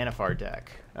janky Vanifar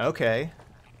deck. Okay.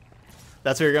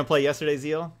 That's what you're going to play yesterday,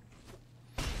 Zeal?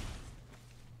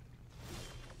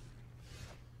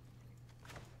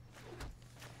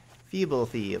 Feeble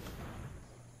Thief.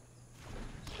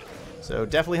 So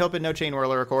definitely hoping no Chain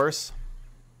Whirler, of course.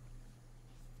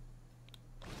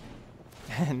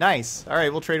 Nice. All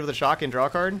right, we'll trade with a shock and draw a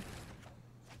card.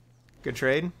 Good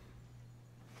trade.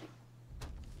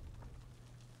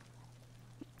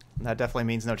 That definitely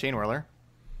means no Chain Whirler.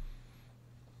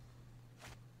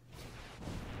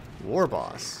 War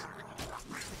Boss.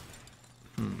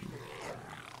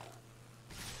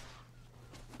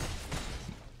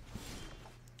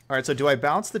 Alright, so do I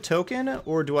bounce the token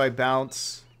or do I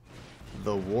bounce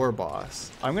the War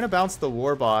Boss? I'm going to bounce the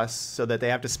War Boss so that they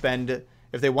have to spend...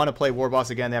 If they want to play War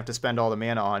Boss again, they have to spend all the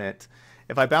mana on it.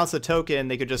 If I bounce the token,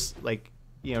 they could just, like,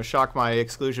 you know, shock my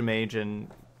Exclusion Mage and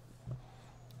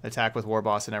attack with War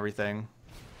Boss and everything.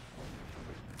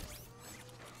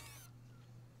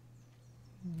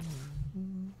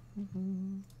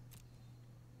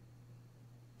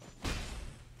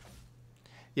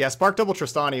 Yeah, Spark Double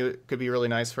Tristani could be really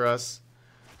nice for us.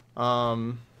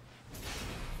 I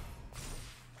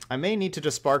may need to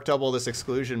just Spark Double this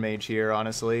Exclusion Mage here,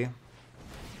 honestly.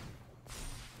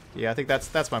 Yeah, I think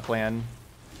that's my plan.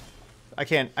 I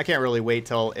can't really wait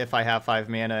till if I have 5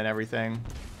 mana and everything.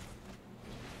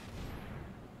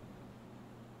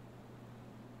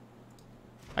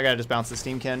 I gotta just bounce the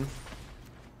Steamkin.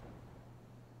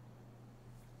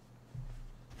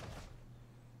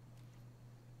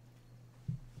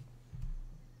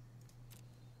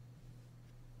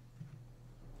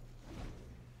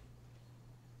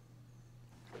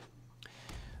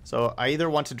 So I either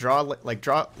want to draw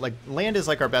land is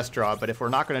like our best draw, but if we're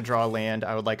not going to draw land,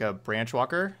 I would like a Branch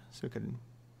Walker. So we could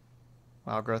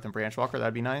Wild Growth and Branch Walker,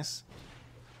 that'd be nice.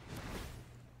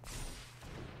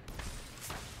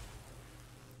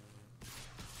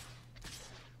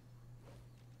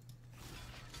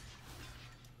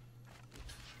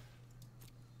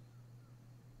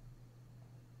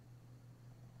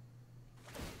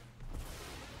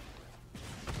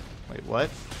 Wait, what?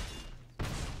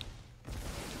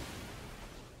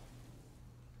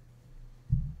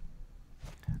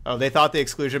 Oh, they thought the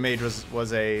Exclusion Mage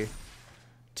was a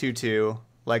 2/2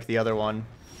 like the other one.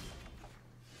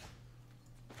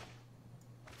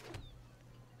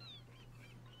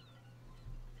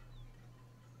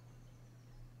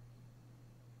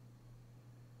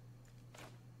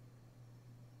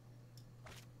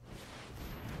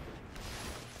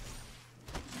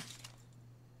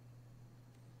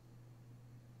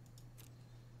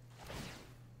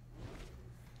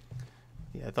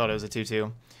 Yeah, I thought it was a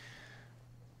 2/2.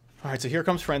 Alright, so here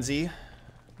comes Frenzy.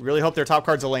 Really hope their top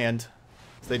card's a land,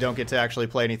 so they don't get to actually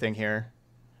play anything here.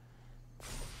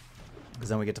 Because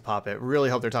then we get to pop it. Really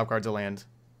hope their top card's a land.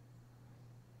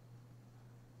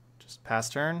 Just pass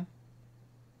turn.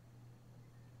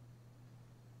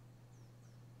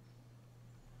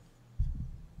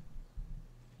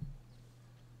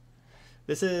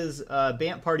 This is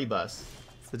Bant Party Bus.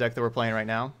 It's the deck that we're playing right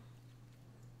now.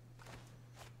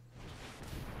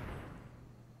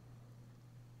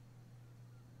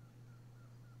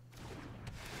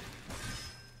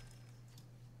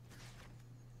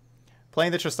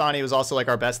 Playing the Tristani was also like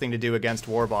our best thing to do against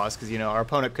War Boss, because, you know, our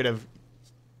opponent could have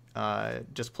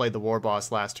just played the War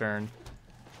Boss last turn.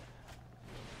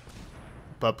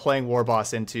 But playing War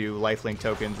Boss into lifelink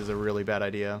tokens is a really bad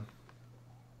idea.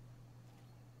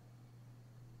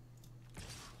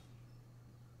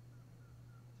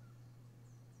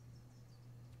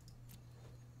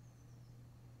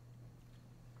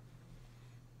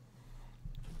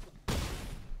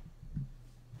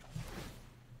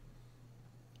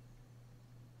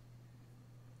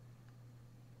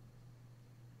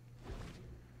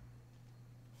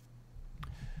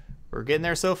 We're getting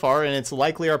there so far, and it's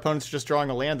likely our opponent's just drawing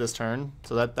a land this turn.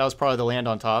 So that was probably the land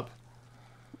on top.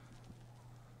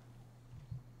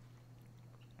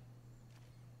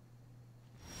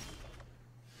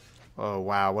 Oh,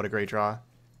 wow, what a great draw.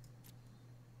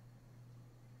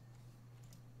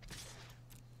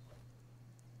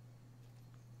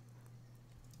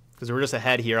 Because we're just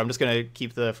ahead here. I'm just going to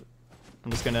keep the... I'm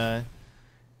just going to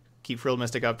keep Frilled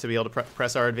Mystic up to be able to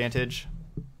press our advantage.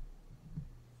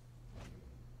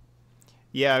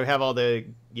 Yeah, we have all the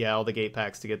gate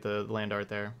packs to get the land art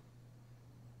there.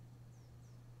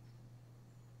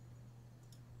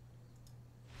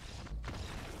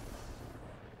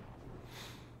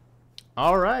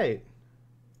 All right.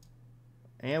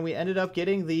 And we ended up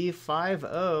getting the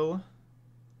 5-0,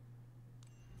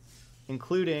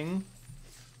 including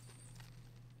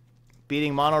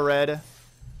beating Mono Red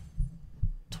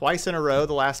twice in a row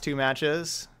the last 2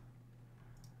 matches.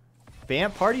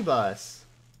 Bant Party Bus.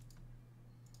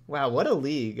 Wow, what a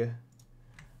league.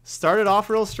 Started off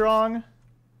real strong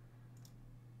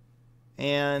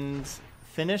and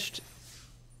finished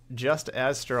just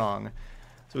as strong.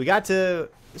 So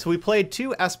we played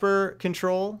 2 Esper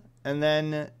control, and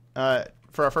then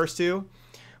for our first 2,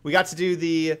 we got to do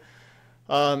the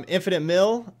Infinite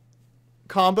Mill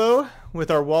combo with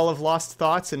our Wall of Lost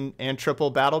Thoughts and triple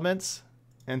battlements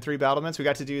and 3 battlements. We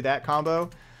got to do that combo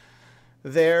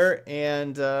there,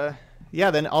 and yeah,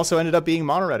 then also ended up being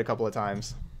Mono Red a couple of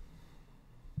times.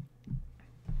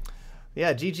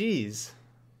 Yeah, GG's.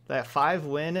 That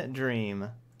 5-win dream. All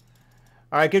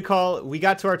right, good call. We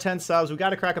got to our 10 subs. We got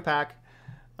to crack a pack.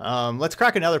 Let's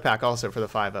crack another pack also for the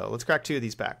 5-0. Let's crack 2 of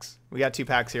these packs. We got 2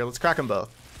 packs here. Let's crack them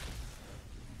both.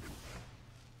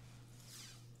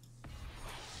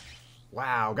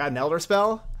 Wow, got an Elder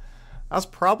Spell? That was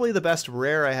probably the best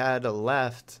rare I had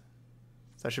left.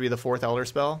 So that should be the 4th Elder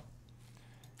Spell.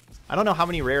 I don't know how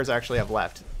many rares I actually have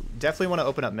left. Definitely want to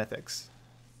open up Mythics.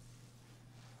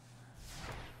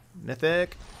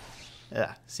 Mythic.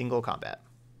 Yeah, single combat.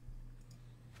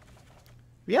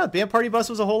 Yeah, Bant Party Bus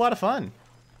was a whole lot of fun.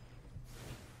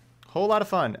 Whole lot of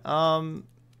fun.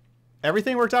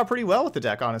 Everything worked out pretty well with the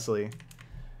deck, honestly.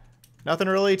 Nothing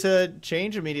really to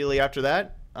change immediately after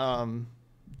that.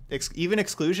 Even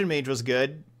Exclusion Mage was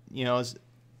good. You know, I was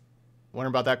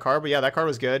wondering about that card, but yeah, that card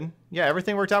was good. Yeah,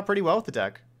 everything worked out pretty well with the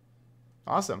deck.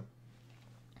 Awesome.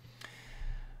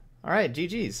 All right,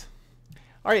 GG's.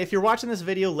 All right, if you're watching this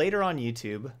video later on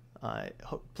YouTube,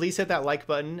 please hit that like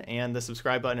button and the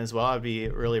subscribe button as well. I'd be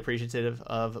really appreciative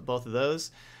of both of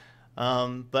those.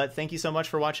 But thank you so much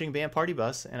for watching Bant Party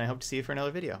Bus, and I hope to see you for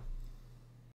another video.